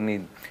అంటే కొన్ని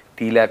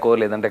తీలేకో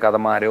లేదంటే కథ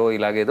మారో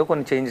ఇలాగేదో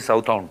కొన్ని చేంజెస్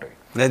అవుతూ ఉంటాయి,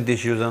 లెంత్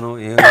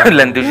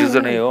ఇష్యూస్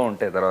ఏవో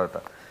ఉంటాయి తర్వాత.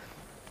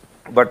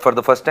 But for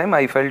the first time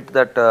I felt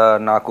that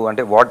నాకు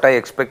అంటే వాట్ ఐ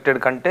ఎక్స్పెక్టెడ్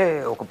కంటే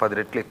ఒక 10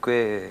 రెట్లు ఎక్కువే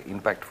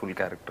impactful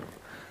character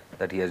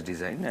that he Hess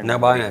design.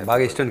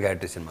 బాగా ఇష్టం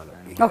క్యారెక్టర్ సినిమాలో.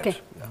 ఓకే,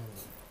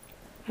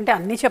 అంటే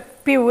అన్ని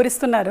చెప్పి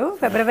ఊరిస్తున్నారు.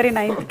 ఫిబ్రవరి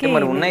 9th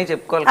మరి ఉన్నాయి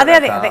చెప్పుకోవాలి. అదే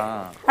అదే అదే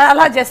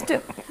అలా జస్ట్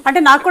అంటే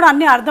నాకు కూడా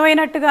అన్ని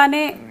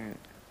అర్థమైనట్టుగానే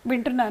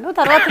వింటున్నాను.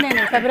 తర్వాత నేను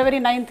ఫిబ్రవరి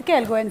 9th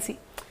I'll go and see.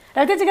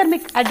 Raviteja గారు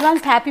మీకు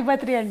అడ్వాన్స్ హ్యాపీ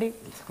బర్త్డే అండి.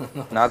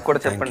 నాకు కూడా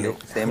చెప్పండి.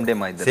 సేమ్ డే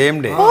మా ఇద్దరు. Same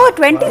day. ఓ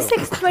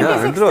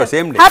 26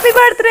 same day. Happy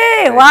birthday.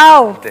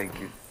 Wow.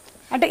 Thank you.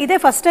 అంటే ఇదే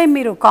ఫస్ట్ టైం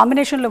మీరు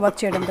కాంబినేషన్ లో వర్క్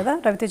చేయడం కదా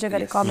రవితేజ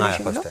గారి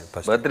కాంబినేషన్ లో?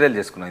 బర్త్డేలు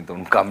చేసుకున్నాం ఇంత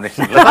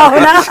కాంబినేషన్ లో.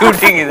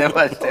 షూటింగ్ ఇదే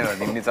ఫస్ట్ టైం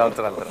ఇన్ని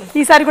సంవత్సరాల తర్వాత.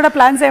 ఈసారి కూడా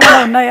ప్లాన్స్ ఏమైనా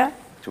ఉన్నాయా?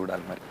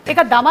 చూడాలి మరి. ఇక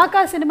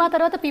ధమాకా సినిమా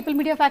తర్వాత పీపుల్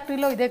మీడియా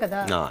ఫ్యాక్టరీలో ఇదే కదా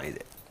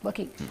ఇదే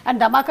working. And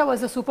Dhamaka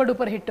was a super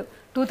duper hit.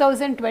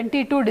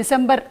 2022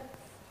 December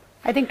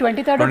I think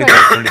 23rd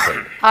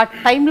ఆ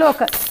టైంలో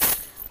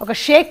ఒక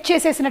షేక్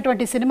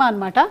చేసేసినటువంటి సినిమా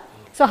అనమాట.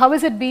 So how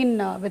is it been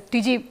with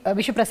TG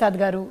Vishwaprasad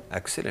గారు?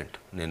 ఎక్సలెంట్.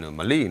 నేను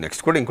మళ్ళీ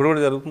నెక్స్ట్ కూడా ఇంకోటి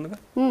కూడా జరుగుతుందిగా.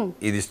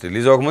 ఇది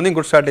రిలీజ్ అవ్వకముందు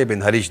ఇంకోటి స్టార్ట్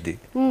అయిపోయింది హరీష్ది,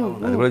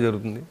 అది కూడా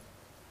జరుగుతుంది.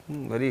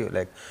 Very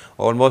like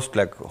almost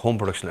like home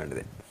production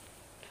లాంటిది.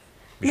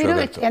 మీరు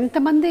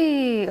ఎంతమంది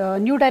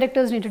న్యూ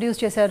డైరెక్టర్స్ని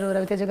ఇంట్రడ్యూస్ చేశారు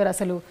రవితేజ గారు?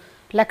 అసలు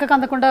లెక్కకు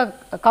అందకుండా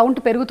కౌంట్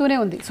పెరుగుతూనే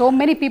ఉంది. So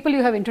many people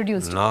you have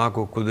introduced.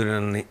 నాకు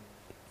కుదిరినన్ని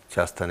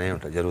చేస్తానే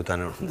ఉంటాయి,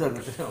 జరుగుతూనే ఉంటుంది.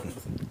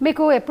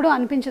 మీకు ఎప్పుడు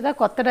అనిపించదా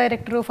కొత్త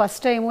డైరెక్టర్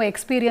ఫస్ట్ టైం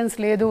ఎక్స్పీరియన్స్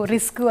లేదు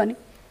రిస్క్ అని?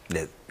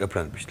 లేదు, ఎప్పుడు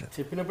అనిపించలేదు.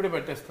 చెప్పినప్పుడే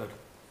పెట్టేస్తారు.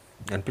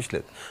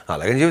 అనిపించలేదు.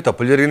 అలాగని చెప్పి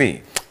తప్పులు జరిగినాయి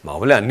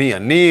మామూలే,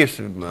 అన్నీ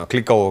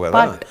క్లిక్ అవ్వవు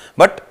కదా.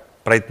 బట్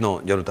ప్రయత్నం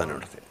జరుగుతూనే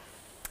ఉంటుంది.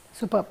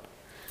 సూపర్.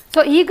 సో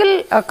ఈగల్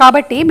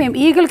కాబట్టి మేము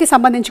ఈగల్కి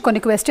సంబంధించి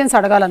కొన్ని క్వశ్చన్స్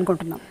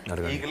అడగాలనుకుంటున్నాం.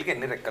 ఈగల్కి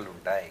ఎన్ని రెక్కలు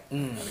ఉంటాయి?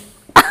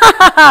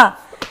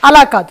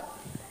 అలా కాదు,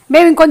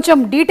 మేము ఇంకొంచెం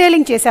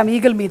డీటెయిలింగ్ చేసాం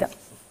ఈగల్ మీద.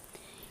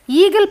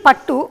 ఈగల్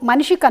పట్టు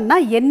మనిషి కన్నా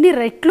ఎన్ని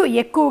రెట్లు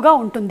ఎక్కువగా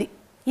ఉంటుంది?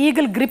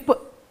 ఈగల్ గ్రిప్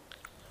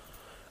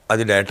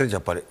అది డైరెక్టర్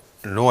చెప్పాలి,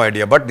 నో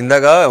ఐడియా. బట్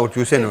ఇందాక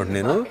చూసాను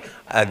నేను,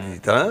 అది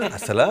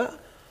అసలు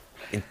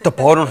ఇంత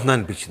పవర్ ఉంటుందా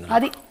అనిపించింది.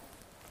 అది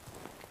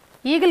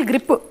ఈగల్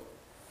గ్రిప్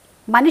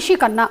మనిషి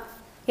కన్నా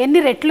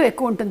ఎన్ని రెట్లు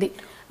ఎక్కువ ఉంటుంది?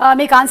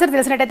 మీకు ఆన్సర్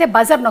తెలిసినట్టయితే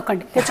బజర్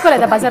నొక్కండి.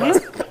 తెచ్చుకోలేదా బజర్లు?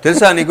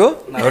 తెలుసా నీకు?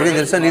 ఎవరికి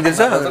తెలుసా? నీకు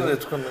తెలుసా?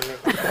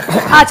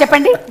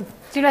 చెప్పండి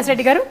శ్రీనివాస్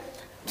రెడ్డి గారు.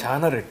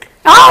 చాలా రెట్లు.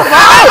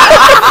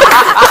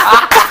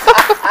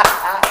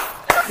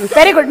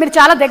 వెరీ గుడ్, మీరు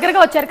చాలా దగ్గరగా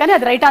వచ్చారు కానీ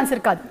అది రైట్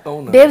ఆన్సర్ కాదు.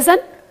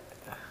 దేవ్సన్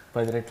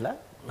 10 రెట్ల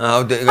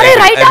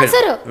రైట్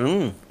ఆన్సర్.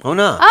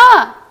 అవునా?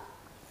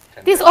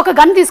 ఒక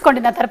గన్ తీసుకోండి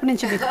నా తరపు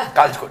నుంచి.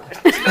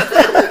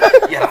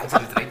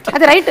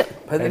 అది రైట్.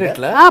 10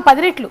 రెట్ల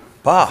 10 రెట్లు.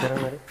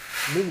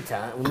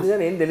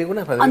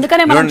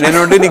 అందుకనే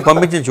నీకు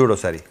పంపించి చూడు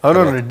ఒకసారి.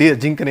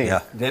 జింకని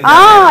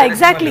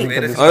ఎగ్జాక్ట్లీ.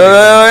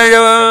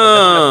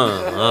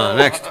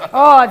 నెక్స్ట్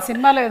అది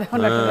సినిమాలో ఏదో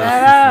ఉన్నట్టు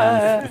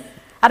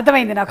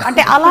అర్థమైంది నాకు.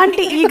 అంటే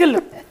అలాంటి ఈగల్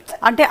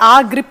అంటే ఆ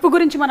గ్రిప్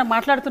గురించి మనం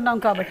మాట్లాడుతున్నాం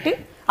కాబట్టి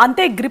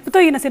అంతే గ్రిప్తో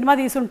ఈయన సినిమా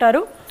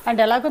తీసుంటారు. అండ్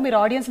ఎలాగో మీరు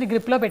ఆడియన్స్ని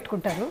గ్రిప్లో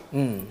పెట్టుకుంటారు.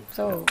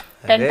 సో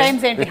 10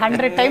 times ఏంటి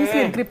 100 times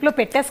మీరు గ్రిప్లో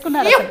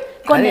పెట్టేసుకున్నారు అసలు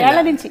కొన్ని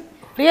ఏళ్ల నుంచి.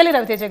 రియలీ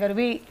రవితేజ గారు,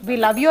 we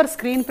love your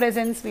screen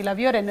presence, we love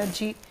your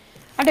energy.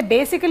 అంటే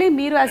బేసికలీ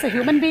మీరు యాజ్ అ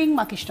హ్యూమన్ బీయింగ్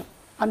మాకు ఇష్టం,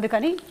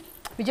 అందుకని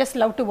we just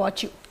love to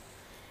watch you.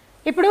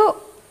 ఇప్పుడు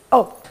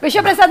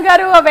విశ్వప్రసాద్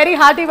గారు వెరీ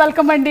హార్టీ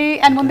వెల్కమ్ అండి.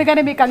 అండ్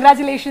ముందుగానే మీ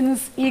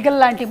కంగ్రాచులేషన్స్. ఈగల్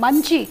లాంటి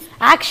మంచి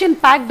యాక్షన్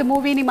ప్యాక్డ్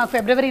మూవీని మాకు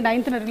ఫిబ్రవరి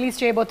 9th రిలీజ్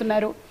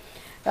చేయబోతున్నారు.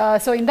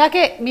 సో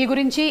ఇందాకే మీ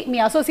గురించి, మీ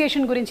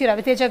అసోసియేషన్ గురించి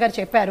రవితేజ గారు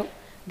చెప్పారు.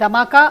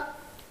 ధమాకా,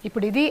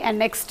 ఇప్పుడు ఇది, and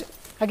next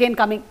again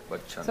coming.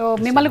 So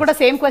మిమ్మల్ని కూడా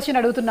సేమ్ క్వశ్చన్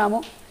అడుగుతున్నాము.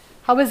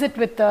 How is it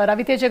with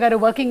Raviteja గారు,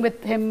 working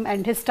with him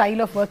and his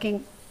style of working?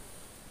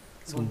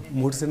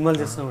 3 సినిమాలు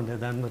చేస్తామండి,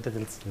 దాన్ని బట్టి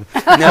తెలుస్తుంది.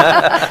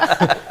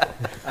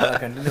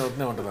 కంటిన్యూ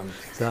అవుతూనే ఉంటుంది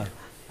సార్,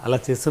 అలా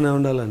చేస్తూనే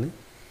ఉండాలని.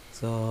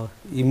 సో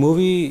ఈ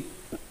మూవీ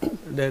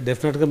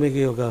డెఫినెట్గా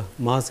మీకు ఒక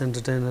mass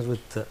entertainer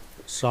with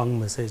strong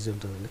message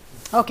ఉంటుందండి.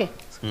 ఓకే,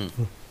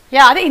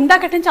 అదే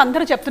ఇందాకటి నుంచి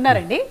అందరూ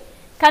చెప్తున్నారండి,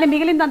 కానీ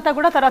మిగిలిందంతా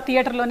కూడా తర్వాత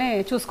థియేటర్లోనే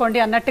చూసుకోండి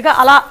అన్నట్టుగా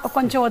అలా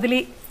కొంచెం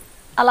వదిలి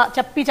అలా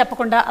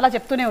చెప్పకుండా అలా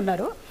చెప్తూనే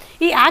ఉన్నారు.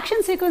 ఈ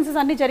యాక్షన్ సీక్వెన్సెస్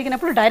అన్నీ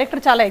జరిగినప్పుడు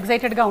డైరెక్టర్ చాలా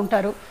ఎగ్జైటెడ్గా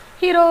ఉంటారు,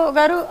 హీరో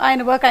గారు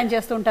ఆయన వర్క్ ఆయన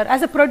చేస్తూ ఉంటారు.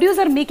 యాజ్ అ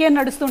ప్రొడ్యూసర్ మీకేం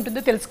నడుస్తూ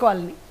ఉంటుందో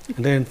తెలుసుకోవాలని.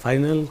 అంటే నేను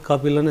ఫైనల్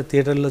కాపీలోనే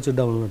థియేటర్లో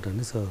చూద్దాం అనమాట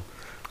అండి. సో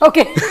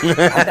ఓకే,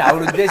 అంటే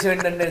ఆవిడ ఉద్దేశం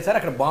ఏంటంటే సార్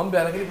అక్కడ బాంబు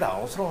అలాగే ఇప్పుడు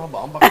అవసరం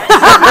బాంబు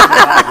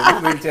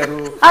పిలిచారు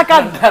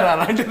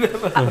అలాంటిది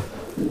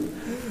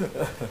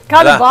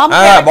కాదు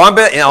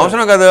బాంబే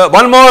అవసరం కాదు.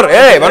 వన్ మోర్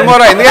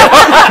ఎందుకు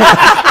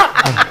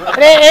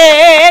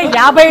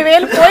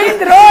 50,000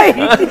 పోయింది రోయ్.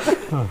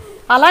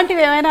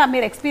 అలాంటివి ఏమైనా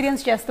మీరు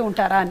ఎక్స్పీరియన్స్ చేస్తూ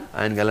ఉంటారా అని?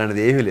 ఆయనకి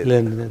అలాంటిది ఏమీ లేదు.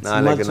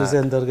 సినిమా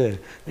చూసేంతవరకు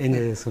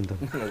ఎంజాయ్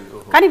చేస్తుంటాను.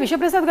 కానీ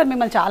విశ్వప్రసాద్ గారు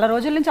మిమ్మల్ని చాలా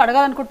రోజుల నుంచి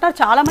అడగాలనుకుంటున్నారు.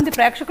 చాలా మంది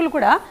ప్రేక్షకులు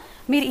కూడా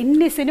మీరు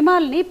ఇన్ని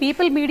సినిమాల్ని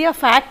పీపుల్ మీడియా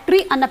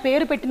ఫ్యాక్టరీ అన్న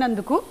పేరు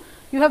పెట్టినందుకు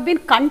you have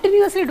been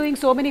continuously doing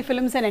so many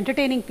films and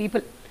entertaining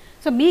people.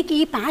 So మీకు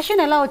ఈ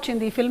ప్యాషన్ ఎలా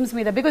వచ్చింది ఈ ఫిల్మ్స్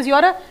మీద? Because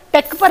you're a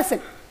tech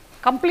person,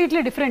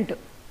 completely different.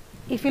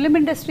 ఈ ఫిల్మ్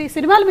ఇండస్ట్రీ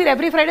సినిమాలు మీరు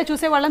ఎవ్రీ ఫ్రైడే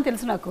చూసేవాళ్ళని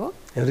తెలుసు నాకు.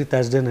 ఎవ్రీ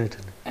థర్స్డే నైట్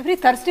అండి. Every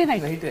Thursday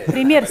night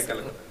premieres.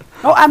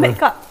 ఓ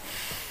అమెరికా,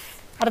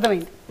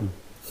 అర్థమైంది.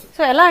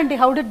 సో ఎలా అండి,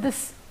 హౌ డిడ్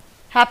దిస్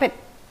హ్యాపెన్?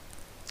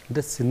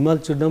 అంటే సినిమాలు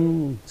చూడడం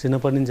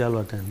చిన్నప్పటి నుంచి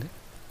అలవాటే అండి.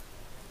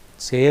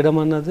 చేయడం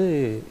అన్నది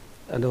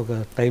అంటే ఒక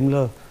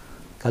టైంలో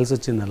కలిసి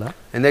వచ్చింది అలా.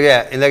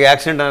 ఇందాక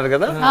యాక్సిడెంట్ అన్నారు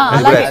కదా,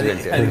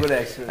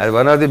 అది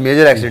one of the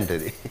major accident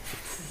అది.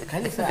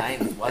 కానీ సార్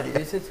ఆయన వాళ్ళు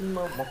చేసే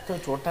సినిమా మొత్తం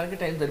చూడటానికి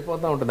టైం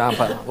సరిపోతూ ఉంటుంది.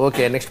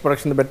 ఓకే, నెక్స్ట్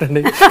ప్రొడక్షన్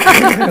పెట్టండి.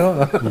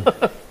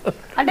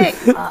 అంటే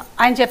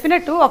ఆయన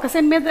చెప్పినట్టు ఒక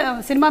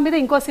సినిమా మీద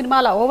ఇంకో సినిమా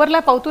అలా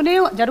ఓవర్లాప్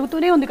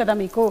జరుగుతూనే ఉంది కదా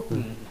మీకు.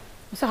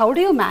 So how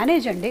do you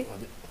manage అండి?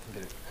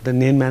 అంటే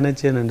నేను మేనేజ్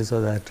చేయనండి. సో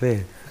దట్ వే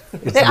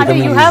అంటే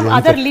you have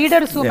other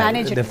leaders who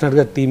manage.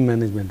 డెఫినెట్గా టీమ్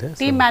మేనేజ్మెంట్,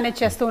 టీమ్ మేనేజ్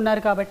చేస్తూ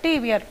ఉన్నారు కాబట్టి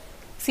we are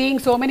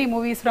seeing so many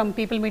movies from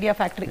people media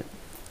factory.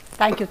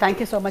 Thank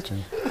you so much.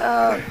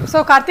 So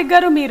Karthik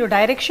గారు, మీరు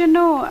డైరెక్షన్,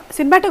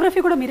 సినిమాటోగ్రఫీ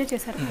కూడా మీరే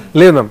చేశారు?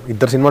 లేదు మ్యామ్,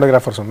 ఇద్దరు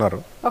సినిమాటోగ్రాఫర్స్ ఉన్నారు.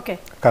 ఓకే,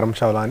 కరం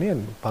షావ్లా అని,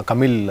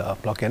 కమిల్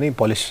ప్లాక్ అని,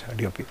 పాలిష్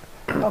డిఓపి.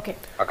 ఓకే,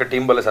 అక్కడ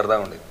టీం వల్ల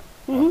సరదాగా ఉండేది.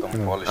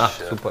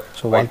 సూపర్.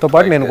 సో వాళ్ళతో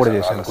పాటు నేను కూడా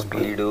చేశాను.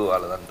 స్పీడ్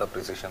వాళ్ళదంతా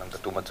ప్రిసిషన్ అంతా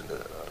టూ మచ్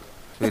ఉండేది.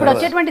 ఇప్పుడు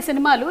వచ్చేటువంటి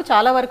సినిమాలు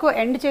చాలా వరకు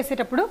ఎండ్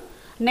చేసేటప్పుడు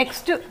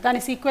నెక్స్ట్ దాని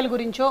సీక్వెల్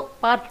గురించో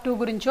పార్ట్ 2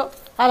 గురించో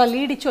అలా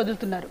లీడ్ ఇచ్చి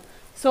వదులుతున్నారు.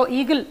 సో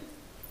ఈగిల్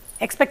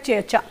ఎక్స్పెక్ట్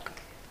చేయొచ్చా?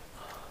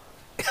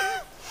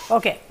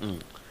 ఓకే,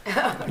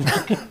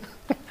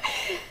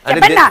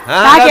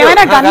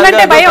 నాకేమైనా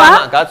గన్నంటే భయమా?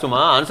 కాదు సుమా,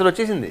 ఆన్సర్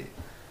వచ్చేసింది.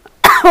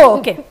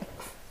 ఓకే,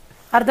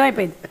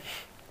 అర్థమైపోయింది.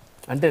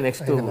 అంటే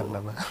నెక్స్ట్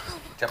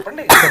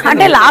చెప్పండి.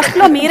 అంటే లాస్ట్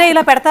లో మీరే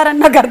ఇలా పెడతారని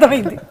నాకు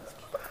అర్థమైంది.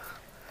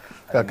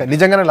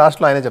 నిజంగానే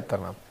లాస్ట్ లో ఆయనే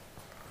చెప్తారు మ్యామ్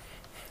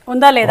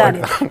ఉందా లేదా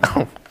అని.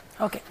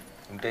 ఓకే,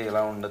 ఉంటే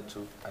ఎలా ఉండొచ్చు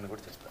అని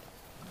కూడా చెప్తాను.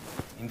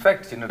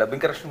 ఇన్ఫాక్ట్ చిన్న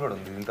డబ్బింగ్ కరెక్షన్ కూడా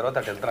ఉంది. దీని తర్వాత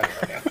అటు వెళ్తాను.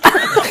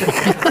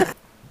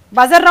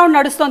 బజర్ రౌండ్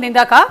నడుస్తోంది.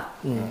 ఇందాక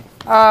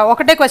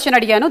ఒకటే క్వశ్చన్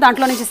అడిగాను,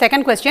 దాంట్లో నుంచి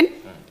సెకండ్ క్వశ్చన్.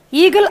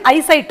 ఈగిల్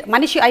ఐసైట్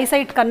మనిషి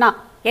ఐసైట్ కన్నా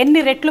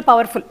ఎన్ని రెట్లు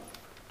పవర్ఫుల్?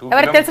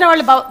 ఎవరికి తెలిసిన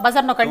వాళ్ళు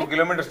బజర్ నొక్కండి. 2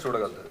 కిలోమీటర్స్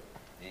చూడగలుగుతారు.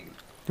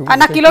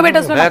 నా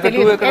కిలోమీటర్స్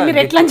ఎన్ని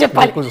రెట్లు అని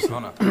చెప్పాలి.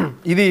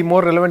 ఇది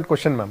మోర్ రెలవెంట్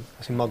క్వశ్చన్ మ్యామ్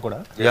సినిమాకి కూడా.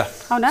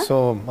 అవునా? సో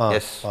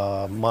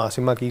మా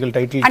సినిమాకి ఈగల్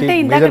టైటిల్ అంటే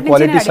కి ఇందాక major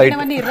quality site.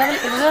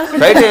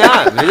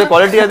 Major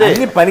quality అదే.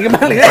 పనికి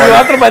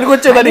మాత్రం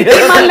వచ్చేదని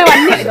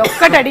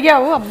ఒక్కటి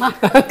అడిగావు అమ్మా,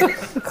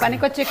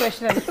 పనికొచ్చే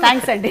క్వశ్చన్.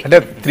 థ్యాంక్స్ అండి. అంటే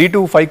 3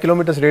 to 5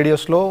 కిలోమీటర్స్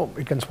రేడియస్ లో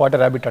it can spot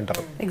a rabbit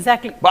అంటారు.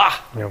 ఎగ్జాక్ట్లీ.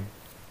 Yeah.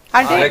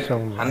 అంటే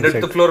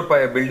 100th ఫ్లోర్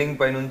బిల్డింగ్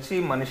పై నుంచి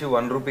మనిషి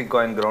 1 రూపీ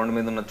కాయిన్ గ్రౌండ్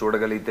మీద ఉన్న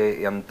చూడగలిగితే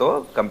ఎంతో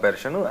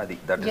కంపారిజన్ అది.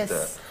 That is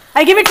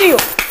I give it to you.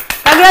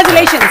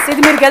 Congratulations,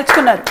 ఇది మీరు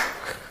గెలుచుకున్నారు.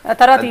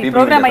 తర్వాత ఈ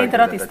ప్రోగ్రామ్ అయిన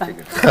తర్వాత ఇస్తాను.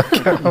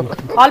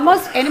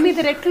 ఆల్మోస్ట్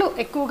 8 రెట్లు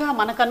ఎక్కువగా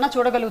మనకన్నా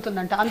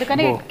చూడగలుగుతుందంట.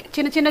 అందుకని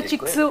చిన్న చిన్న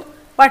చిక్స్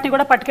వాటిని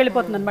కూడా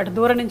పట్టుకెళ్ళిపోతుంది అనమాట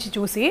దూరం నుంచి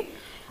చూసి.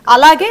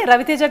 అలాగే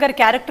రవితేజ గారి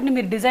క్యారెక్టర్ని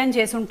మీరు డిజైన్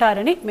చేసి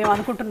ఉంటారని మేము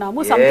అనుకుంటున్నాము.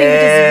 Something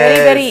which is very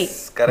very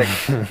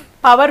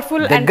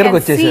powerful and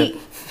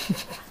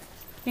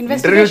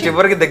interview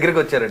చివరికి దగ్గరికి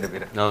వచ్చారండి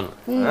మీరు. అవును,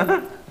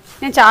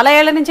 నేను చాలా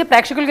ఏళ్ల నుంచి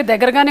ప్రేక్షకులకి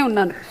దగ్గరగానే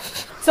ఉన్నాను.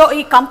 సో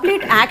ఈ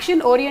complete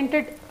action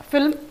oriented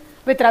film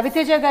with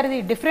Raviteja గారిది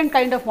different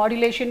kind of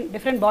modulation,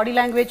 different body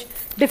language,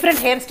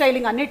 different hair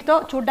styling అన్నిటితో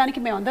చూడడానికి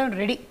మేము అందరం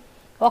రెడీ.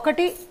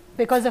 ఒకటి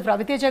బికాస్ ఆఫ్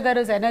రవితేజ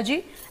గారు ఎనర్జీ,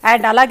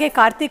 అండ్ అలాగే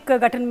Karthik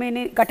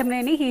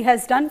Ghattamaneni he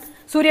has done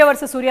Surya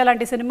versus సూర్య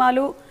లాంటి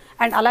సినిమాలు,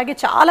 అండ్ అలాగే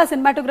చాలా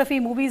సినిమాటోగ్రఫీ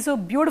మూవీస్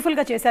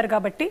బ్యూటిఫుల్గా చేశారు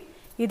కాబట్టి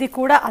ఇది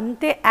కూడా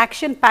అంతే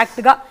యాక్షన్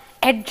ప్యాక్డ్గా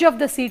ఎడ్జ్ ఆఫ్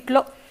ద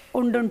సీట్లో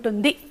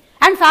ఉండుంటుంది.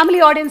 అండ్ ఫ్యామిలీ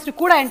ఆడియన్స్ని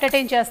కూడా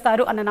ఎంటర్టైన్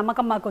చేస్తారు అన్న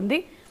నమ్మకం మాకుంది.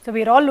 So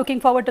we are all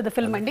looking forward to the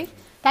film అండి.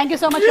 థ్యాంక్ యూ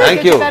సో మచ్ గారు,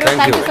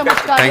 thank you so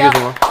much Kavya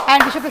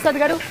and Vishwaprasad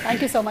గారు,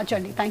 థ్యాంక్ యూ సో మచ్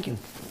అండి. థ్యాంక్ యూ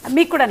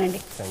మీకు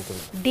కూడానండి.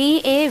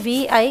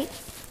 DAVI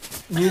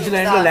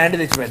న్యూజిలాండ్ లో ల్యాండ్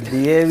తెచ్చిపెట్టి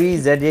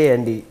DAVZA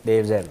అండి.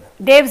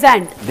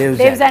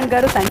 దేవ్జాండ్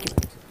గారు, thank you.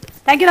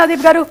 Thank you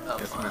Navdeep గారు,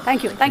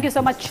 thank you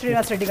so much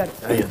Srinivas Reddy గారు.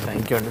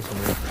 థ్యాంక్ యూ అండి.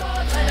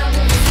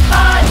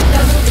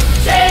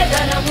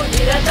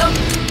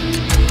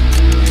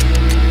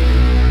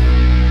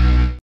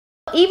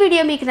 ఈ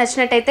వీడియో మీకు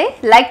నచ్చినట్టయితే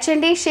లైక్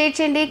చేయండి, షేర్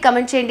చేయండి,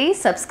 కమెంట్ చేయండి,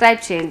 సబ్స్క్రైబ్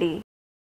చేయండి.